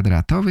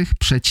kwadratowych,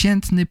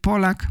 przeciętny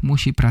Polak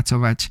musi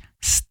pracować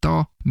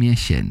 100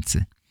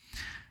 miesięcy,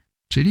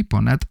 czyli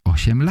ponad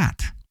 8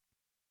 lat.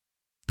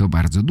 To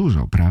bardzo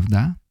dużo,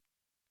 prawda?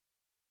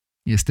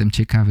 Jestem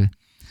ciekawy,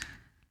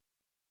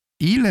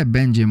 ile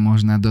będzie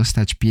można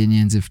dostać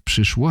pieniędzy w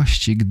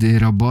przyszłości, gdy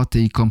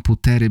roboty i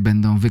komputery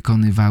będą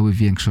wykonywały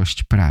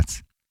większość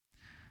prac.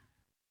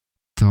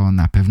 To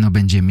na pewno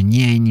będzie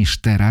mniej niż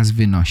teraz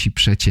wynosi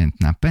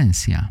przeciętna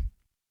pensja.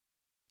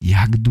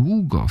 Jak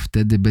długo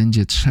wtedy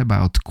będzie trzeba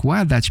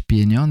odkładać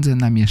pieniądze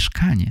na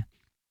mieszkanie?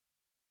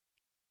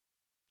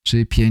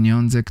 Czy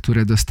pieniądze,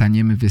 które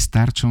dostaniemy,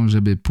 wystarczą,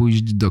 żeby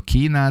pójść do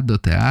kina, do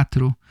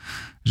teatru,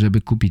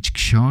 żeby kupić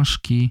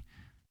książki,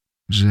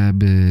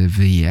 żeby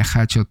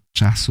wyjechać od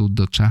czasu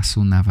do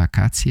czasu na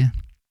wakacje?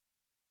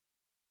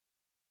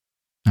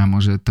 A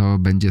może to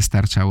będzie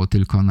starczało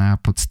tylko na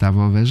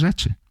podstawowe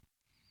rzeczy?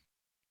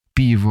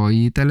 Piwo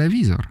i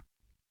telewizor.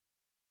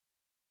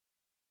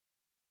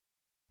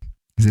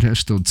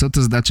 Zresztą, co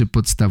to znaczy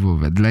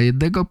podstawowe? Dla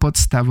jednego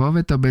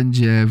podstawowe to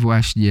będzie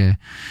właśnie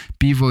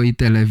piwo i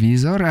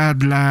telewizor, a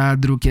dla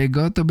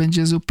drugiego to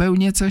będzie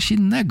zupełnie coś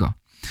innego.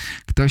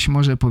 Ktoś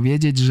może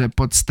powiedzieć, że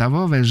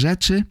podstawowe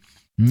rzeczy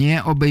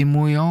nie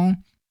obejmują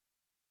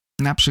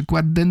na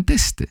przykład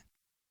dentysty.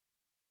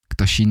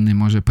 Ktoś inny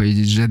może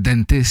powiedzieć, że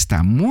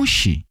dentysta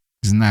musi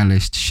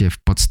znaleźć się w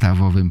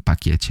podstawowym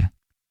pakiecie.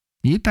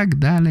 I tak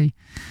dalej,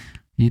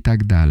 i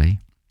tak dalej.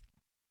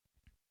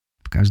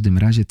 W każdym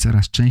razie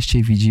coraz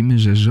częściej widzimy,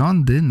 że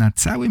rządy na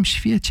całym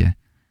świecie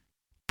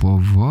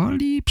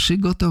powoli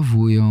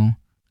przygotowują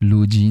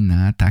ludzi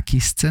na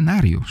taki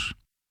scenariusz.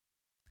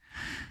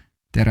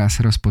 Teraz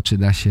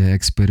rozpoczyna się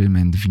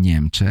eksperyment w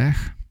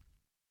Niemczech.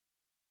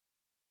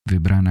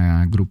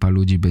 Wybrana grupa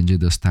ludzi będzie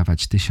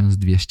dostawać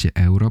 1200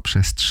 euro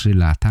przez 3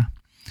 lata.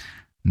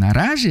 Na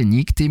razie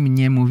nikt im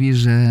nie mówi,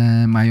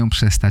 że mają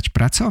przestać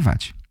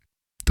pracować.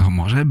 To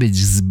może być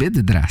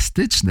zbyt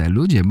drastyczne,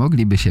 ludzie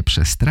mogliby się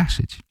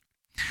przestraszyć.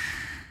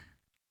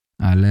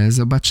 Ale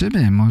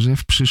zobaczymy, może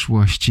w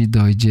przyszłości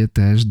dojdzie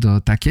też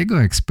do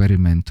takiego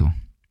eksperymentu.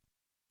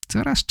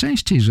 Coraz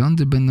częściej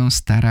rządy będą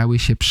starały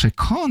się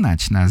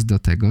przekonać nas do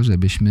tego,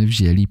 żebyśmy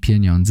wzięli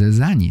pieniądze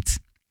za nic.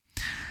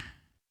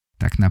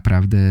 Tak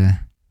naprawdę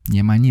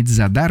nie ma nic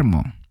za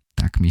darmo,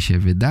 tak mi się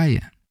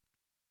wydaje.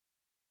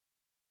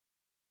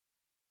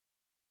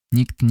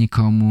 Nikt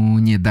nikomu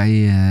nie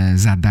daje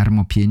za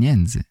darmo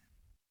pieniędzy.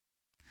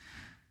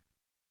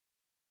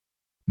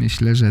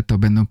 Myślę, że to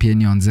będą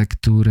pieniądze,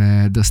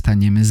 które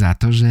dostaniemy za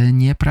to, że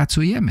nie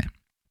pracujemy.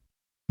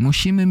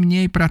 Musimy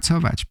mniej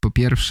pracować. Po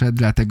pierwsze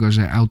dlatego,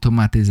 że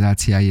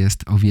automatyzacja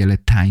jest o wiele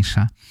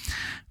tańsza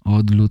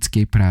od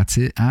ludzkiej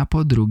pracy, a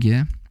po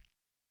drugie,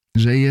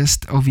 że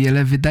jest o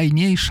wiele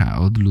wydajniejsza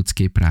od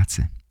ludzkiej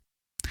pracy.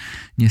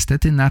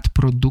 Niestety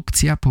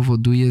nadprodukcja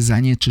powoduje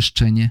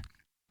zanieczyszczenie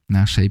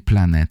naszej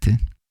planety.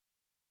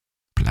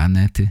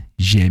 Planety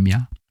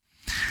Ziemia.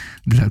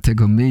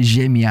 Dlatego my,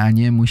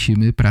 ziemianie,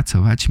 musimy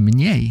pracować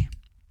mniej.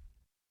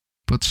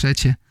 Po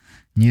trzecie,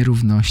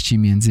 nierówności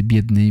między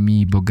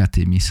biednymi i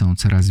bogatymi są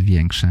coraz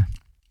większe.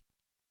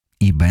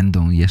 I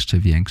będą jeszcze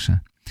większe.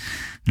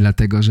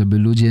 Dlatego, żeby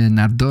ludzie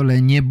na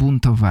dole nie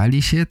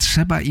buntowali się,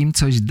 trzeba im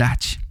coś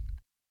dać.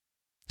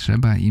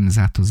 Trzeba im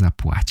za to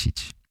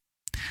zapłacić.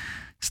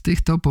 Z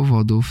tych to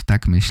powodów,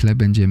 tak myślę,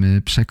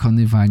 będziemy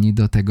przekonywani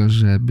do tego,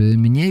 żeby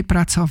mniej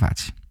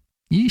pracować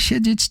i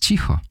siedzieć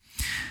cicho,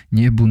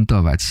 nie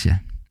buntować się.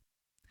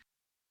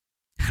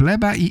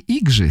 Chleba i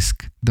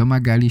igrzysk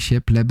domagali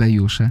się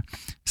plebejusze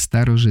w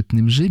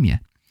starożytnym Rzymie.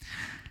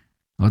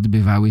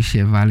 Odbywały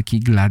się walki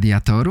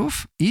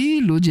gladiatorów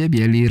i ludzie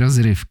mieli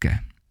rozrywkę.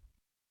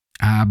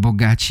 A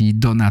bogaci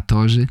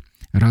donatorzy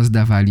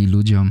rozdawali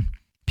ludziom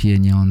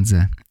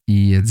pieniądze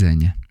i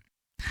jedzenie.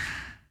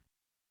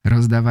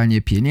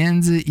 Rozdawanie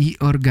pieniędzy i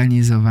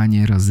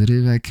organizowanie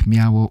rozrywek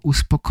miało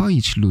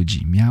uspokoić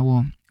ludzi,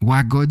 miało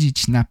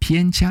łagodzić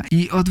napięcia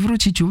i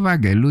odwrócić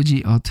uwagę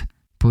ludzi od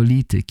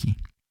polityki.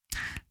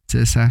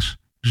 Cesarz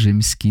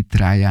rzymski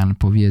Trajan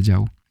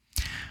powiedział: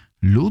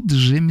 lud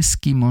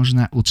rzymski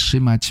można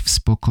utrzymać w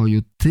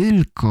spokoju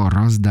tylko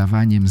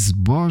rozdawaniem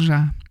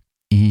zboża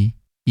i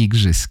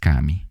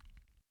igrzyskami.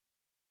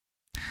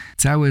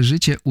 Całe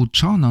życie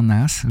uczono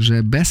nas,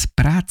 że bez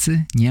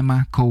pracy nie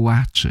ma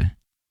kołaczy.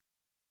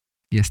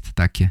 Jest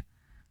takie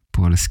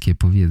polskie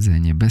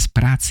powiedzenie: bez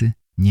pracy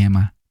nie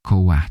ma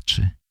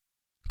kołaczy.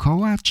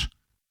 Kołacz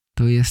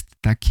to jest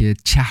takie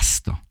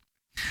ciasto.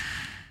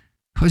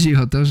 Chodzi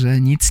o to,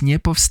 że nic nie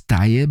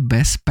powstaje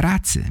bez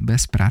pracy.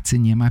 Bez pracy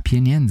nie ma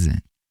pieniędzy.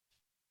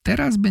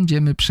 Teraz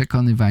będziemy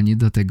przekonywani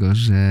do tego,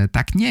 że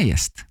tak nie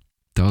jest.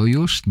 To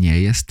już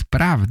nie jest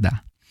prawda.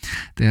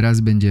 Teraz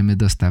będziemy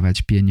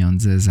dostawać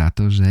pieniądze za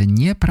to, że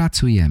nie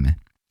pracujemy.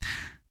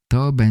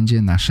 To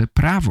będzie nasze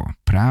prawo.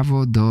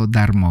 Prawo do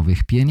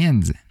darmowych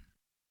pieniędzy.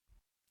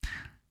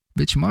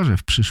 Być może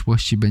w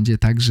przyszłości będzie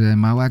tak, że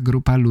mała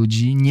grupa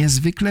ludzi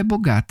niezwykle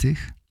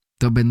bogatych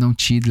to będą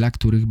ci, dla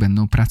których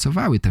będą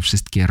pracowały te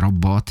wszystkie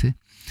roboty,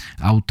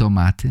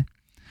 automaty.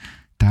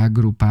 Ta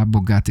grupa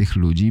bogatych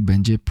ludzi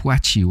będzie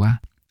płaciła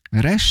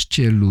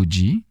reszcie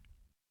ludzi,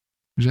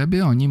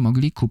 żeby oni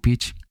mogli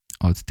kupić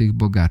od tych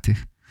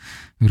bogatych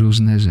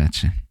różne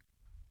rzeczy.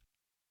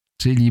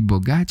 Czyli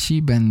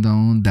bogaci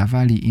będą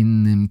dawali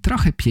innym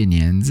trochę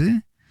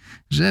pieniędzy,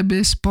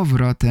 żeby z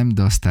powrotem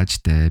dostać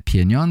te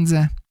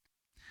pieniądze,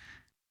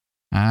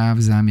 a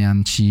w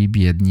zamian ci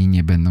biedni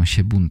nie będą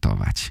się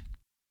buntować.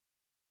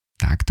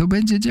 Tak to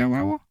będzie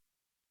działało?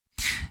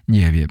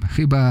 Nie wiem,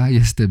 chyba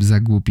jestem za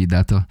głupi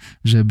na to,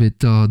 żeby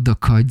to do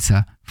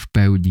końca w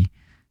pełni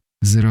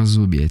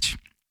zrozumieć.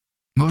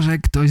 Może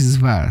ktoś z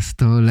was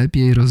to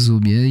lepiej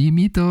rozumie i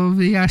mi to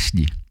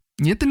wyjaśni.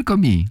 Nie tylko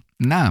mi,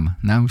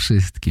 nam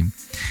wszystkim.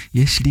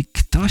 Jeśli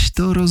ktoś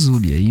to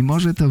rozumie i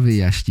może to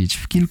wyjaśnić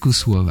w kilku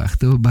słowach,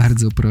 to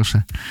bardzo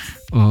proszę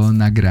o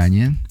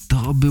nagranie.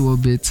 To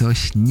byłoby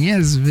coś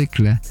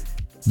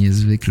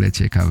niezwykle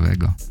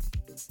ciekawego.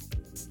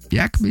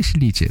 Jak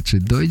myślicie, czy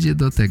dojdzie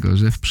do tego,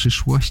 że w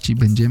przyszłości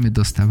będziemy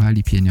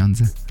dostawali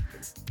pieniądze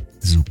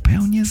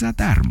zupełnie za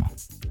darmo?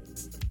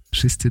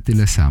 Wszyscy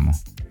tyle samo.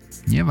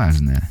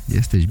 Nieważne,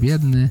 jesteś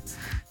biedny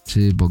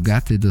czy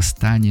bogaty,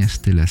 dostaniesz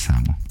tyle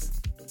samo.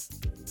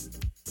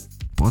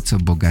 Po co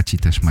bogaci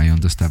też mają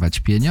dostawać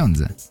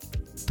pieniądze?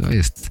 To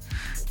jest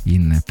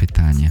inne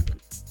pytanie.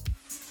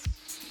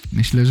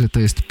 Myślę, że to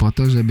jest po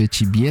to, żeby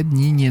ci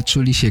biedni nie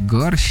czuli się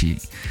gorsi,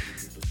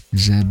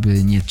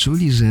 żeby nie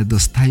czuli, że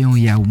dostają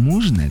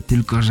jałmużnę,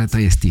 tylko że to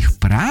jest ich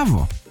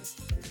prawo.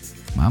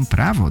 Mam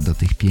prawo do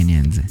tych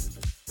pieniędzy.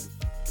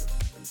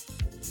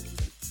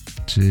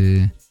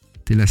 Czy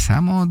tyle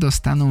samo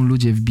dostaną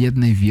ludzie w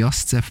biednej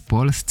wiosce w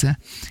Polsce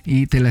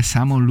i tyle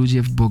samo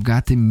ludzie w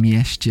bogatym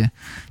mieście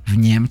w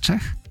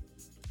Niemczech?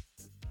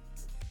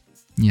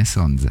 Nie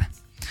sądzę.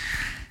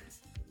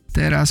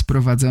 Teraz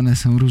prowadzone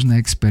są różne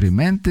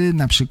eksperymenty.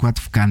 Na przykład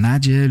w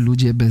Kanadzie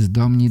ludzie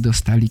bezdomni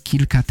dostali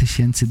kilka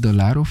tysięcy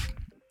dolarów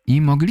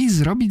i mogli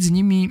zrobić z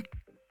nimi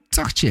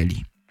co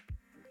chcieli.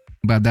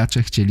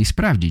 Badacze chcieli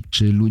sprawdzić,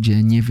 czy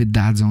ludzie nie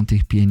wydadzą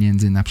tych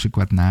pieniędzy na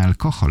przykład na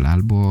alkohol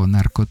albo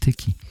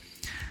narkotyki.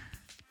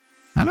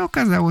 Ale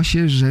okazało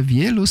się, że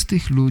wielu z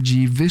tych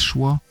ludzi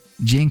wyszło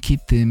dzięki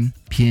tym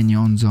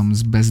pieniądzom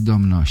z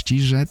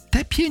bezdomności, że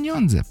te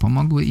pieniądze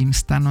pomogły im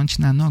stanąć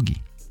na nogi.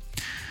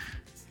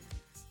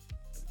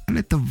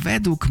 Ale to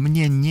według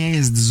mnie nie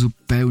jest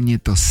zupełnie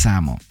to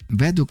samo.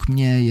 Według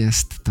mnie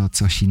jest to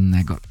coś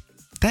innego.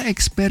 Te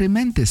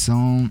eksperymenty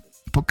są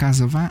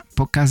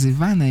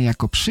pokazywane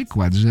jako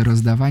przykład, że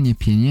rozdawanie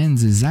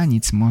pieniędzy za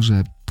nic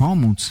może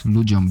pomóc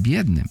ludziom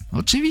biednym.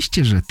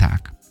 Oczywiście, że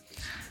tak.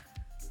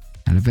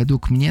 Ale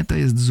według mnie to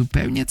jest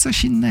zupełnie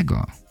coś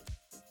innego.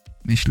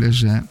 Myślę,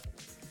 że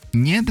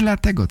nie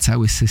dlatego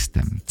cały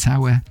system,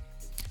 całe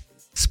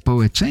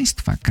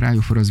społeczeństwa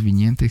krajów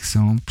rozwiniętych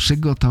są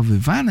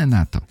przygotowywane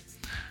na to,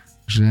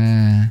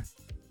 że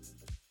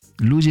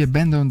ludzie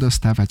będą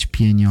dostawać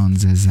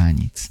pieniądze za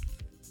nic.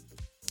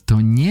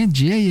 To nie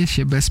dzieje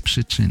się bez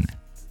przyczyny.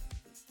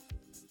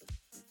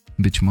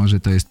 Być może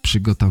to jest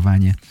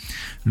przygotowanie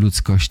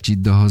ludzkości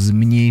do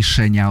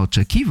zmniejszenia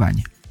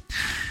oczekiwań.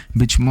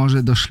 Być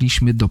może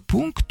doszliśmy do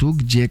punktu,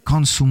 gdzie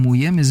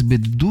konsumujemy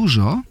zbyt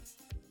dużo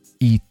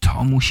i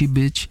to musi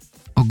być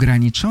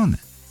ograniczone.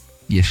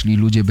 Jeśli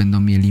ludzie będą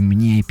mieli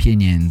mniej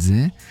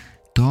pieniędzy,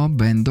 to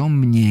będą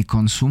mniej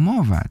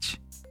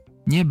konsumować.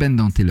 Nie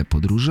będą tyle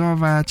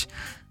podróżować,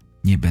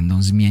 nie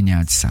będą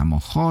zmieniać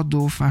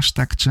samochodów aż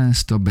tak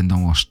często,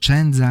 będą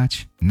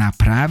oszczędzać,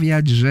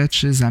 naprawiać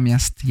rzeczy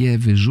zamiast je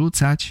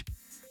wyrzucać.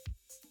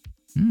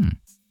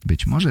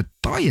 Być może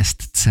to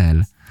jest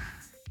cel.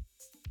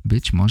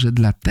 Być może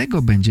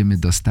dlatego będziemy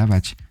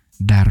dostawać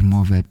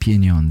darmowe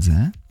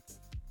pieniądze,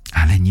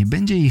 ale nie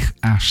będzie ich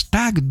aż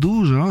tak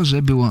dużo,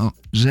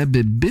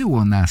 żeby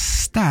było nas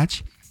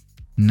stać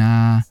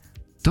na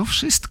to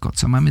wszystko,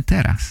 co mamy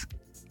teraz.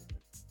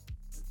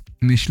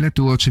 Myślę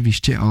tu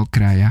oczywiście o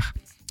krajach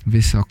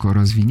wysoko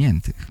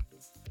rozwiniętych.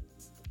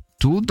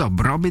 Tu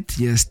dobrobyt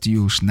jest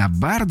już na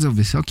bardzo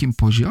wysokim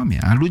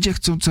poziomie, a ludzie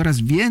chcą coraz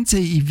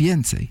więcej i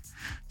więcej.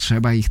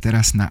 Trzeba ich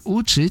teraz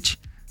nauczyć,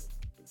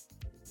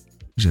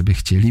 żeby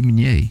chcieli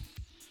mniej.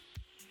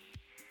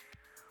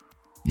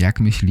 Jak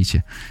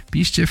myślicie?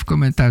 Piszcie w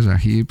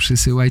komentarzach i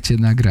przysyłajcie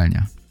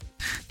nagrania.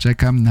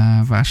 Czekam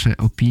na wasze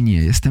opinie.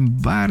 Jestem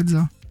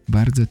bardzo,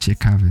 bardzo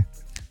ciekawy,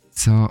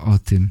 co o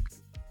tym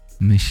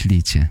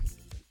myślicie.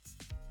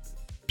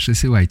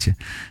 Przysyłajcie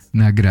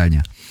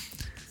nagrania.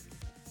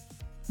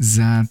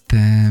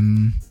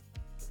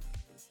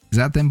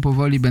 Zatem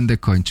powoli będę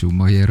kończył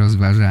moje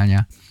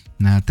rozważania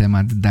na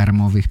temat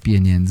darmowych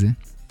pieniędzy.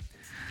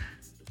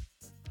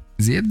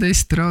 Z jednej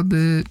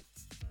strony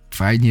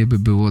fajnie by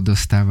było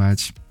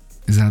dostawać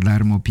za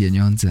darmo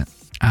pieniądze,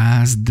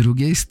 a z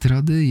drugiej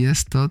strony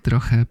jest to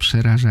trochę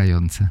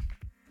przerażające.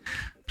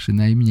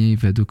 Przynajmniej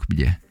według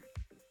mnie.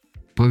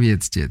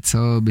 Powiedzcie,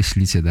 co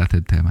myślicie na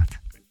ten temat.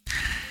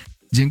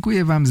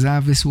 Dziękuję wam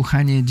za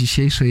wysłuchanie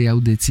dzisiejszej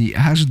audycji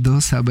aż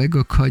do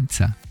samego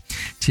końca.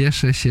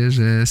 Cieszę się,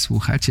 że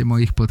słuchacie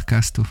moich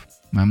podcastów.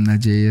 Mam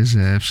nadzieję,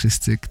 że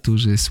wszyscy,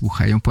 którzy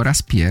słuchają po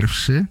raz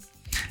pierwszy,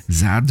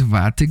 za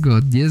 2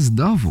 tygodnie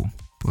znowu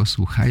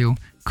posłuchają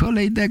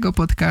kolejnego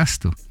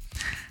podcastu.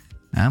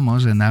 A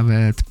może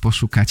nawet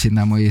poszukacie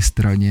na mojej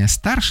stronie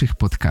starszych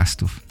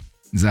podcastów.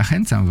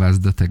 Zachęcam was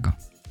do tego.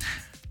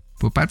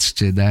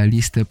 Popatrzcie na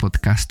listę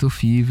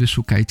podcastów i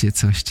wyszukajcie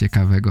coś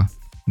ciekawego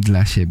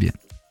dla siebie.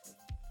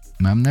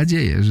 Mam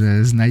nadzieję,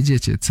 że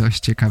znajdziecie coś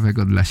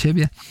ciekawego dla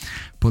siebie.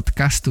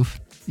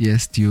 Podcastów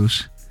jest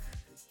już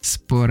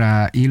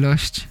spora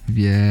ilość,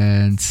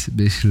 więc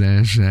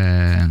myślę,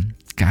 że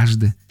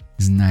każdy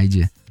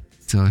znajdzie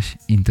coś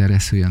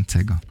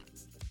interesującego.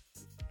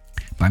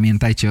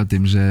 Pamiętajcie o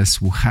tym, że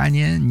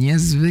słuchanie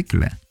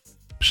niezwykle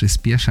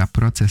przyspiesza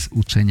proces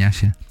uczenia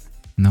się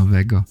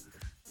nowego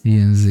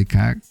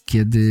języka.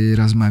 Kiedy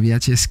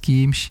rozmawiacie z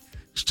kimś,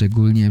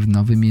 szczególnie w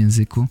nowym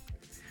języku,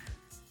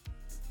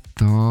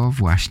 to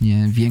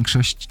właśnie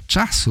większość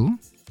czasu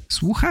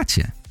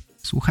słuchacie.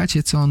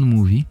 Słuchacie, co on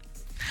mówi.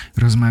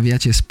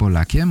 Rozmawiacie z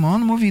Polakiem,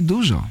 on mówi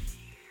dużo,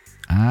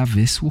 a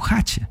wy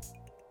słuchacie.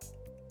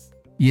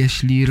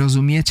 Jeśli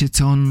rozumiecie,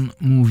 co on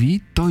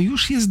mówi, to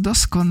już jest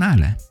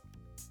doskonale.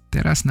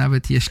 Teraz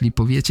nawet jeśli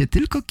powiecie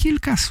tylko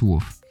kilka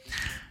słów,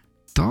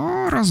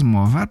 to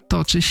rozmowa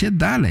toczy się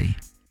dalej.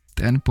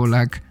 Ten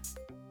Polak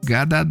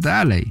gada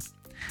dalej.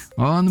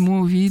 On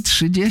mówi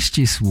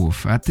 30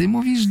 słów, a ty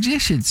mówisz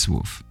 10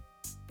 słów.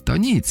 To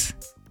nic.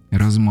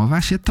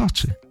 Rozmowa się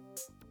toczy.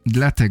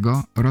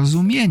 Dlatego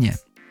rozumienie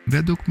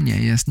według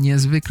mnie jest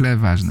niezwykle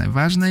ważne.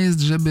 Ważne jest,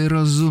 żeby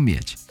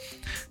rozumieć,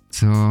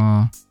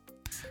 co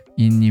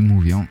inni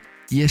mówią.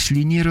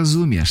 Jeśli nie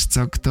rozumiesz,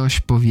 co ktoś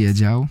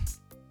powiedział,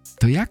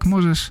 to jak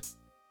możesz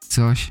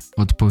coś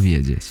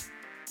odpowiedzieć?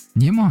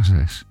 Nie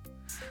możesz.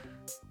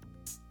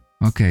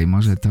 Okej,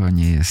 może to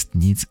nie jest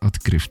nic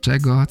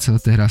odkrywczego, co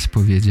teraz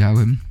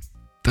powiedziałem.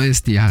 To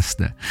jest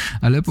jasne,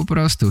 ale po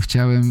prostu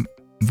chciałem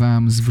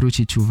wam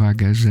zwrócić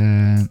uwagę,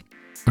 że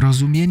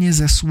rozumienie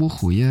ze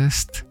słuchu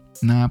jest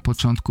na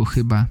początku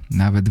chyba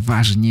nawet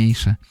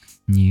ważniejsze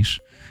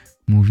niż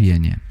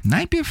mówienie.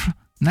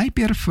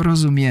 Najpierw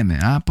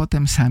rozumiemy, a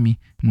potem sami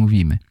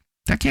mówimy.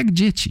 Tak jak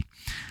dzieci.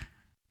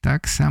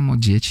 Tak samo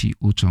dzieci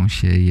uczą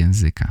się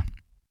języka.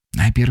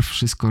 Najpierw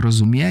wszystko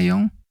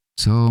rozumieją,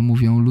 co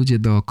mówią ludzie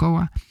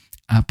dookoła,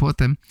 a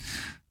potem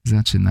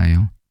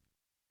zaczynają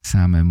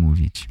same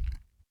mówić.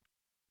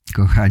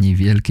 Kochani,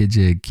 wielkie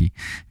dzięki.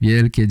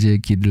 Wielkie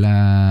dzięki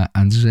dla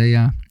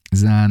Andrzeja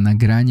za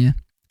nagranie.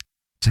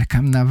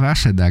 Czekam na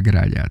wasze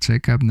nagrania,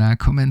 czekam na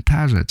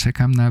komentarze,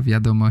 czekam na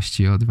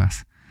wiadomości od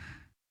was.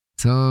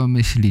 Co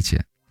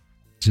myślicie?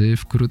 Czy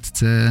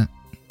wkrótce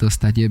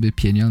dostaniemy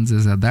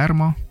pieniądze za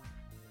darmo?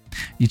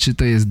 I czy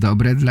to jest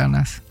dobre dla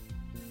nas?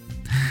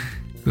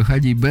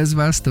 Kochani, bez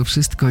was to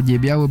wszystko nie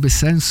miałoby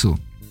sensu.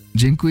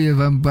 Dziękuję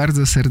wam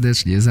bardzo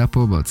serdecznie za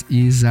pomoc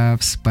i za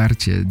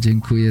wsparcie.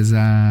 Dziękuję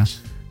za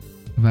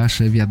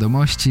wasze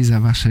wiadomości, za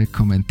wasze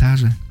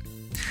komentarze.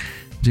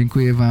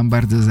 Dziękuję wam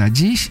bardzo za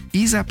dziś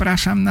i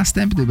zapraszam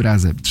następnym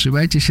razem.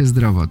 Trzymajcie się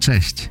zdrowo.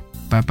 Cześć.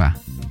 Pa, pa.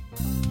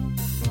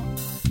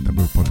 To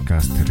był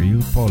podcast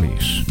Real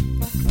Polish.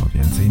 Po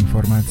więcej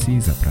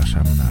informacji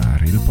zapraszam na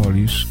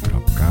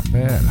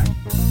realpolish.pl.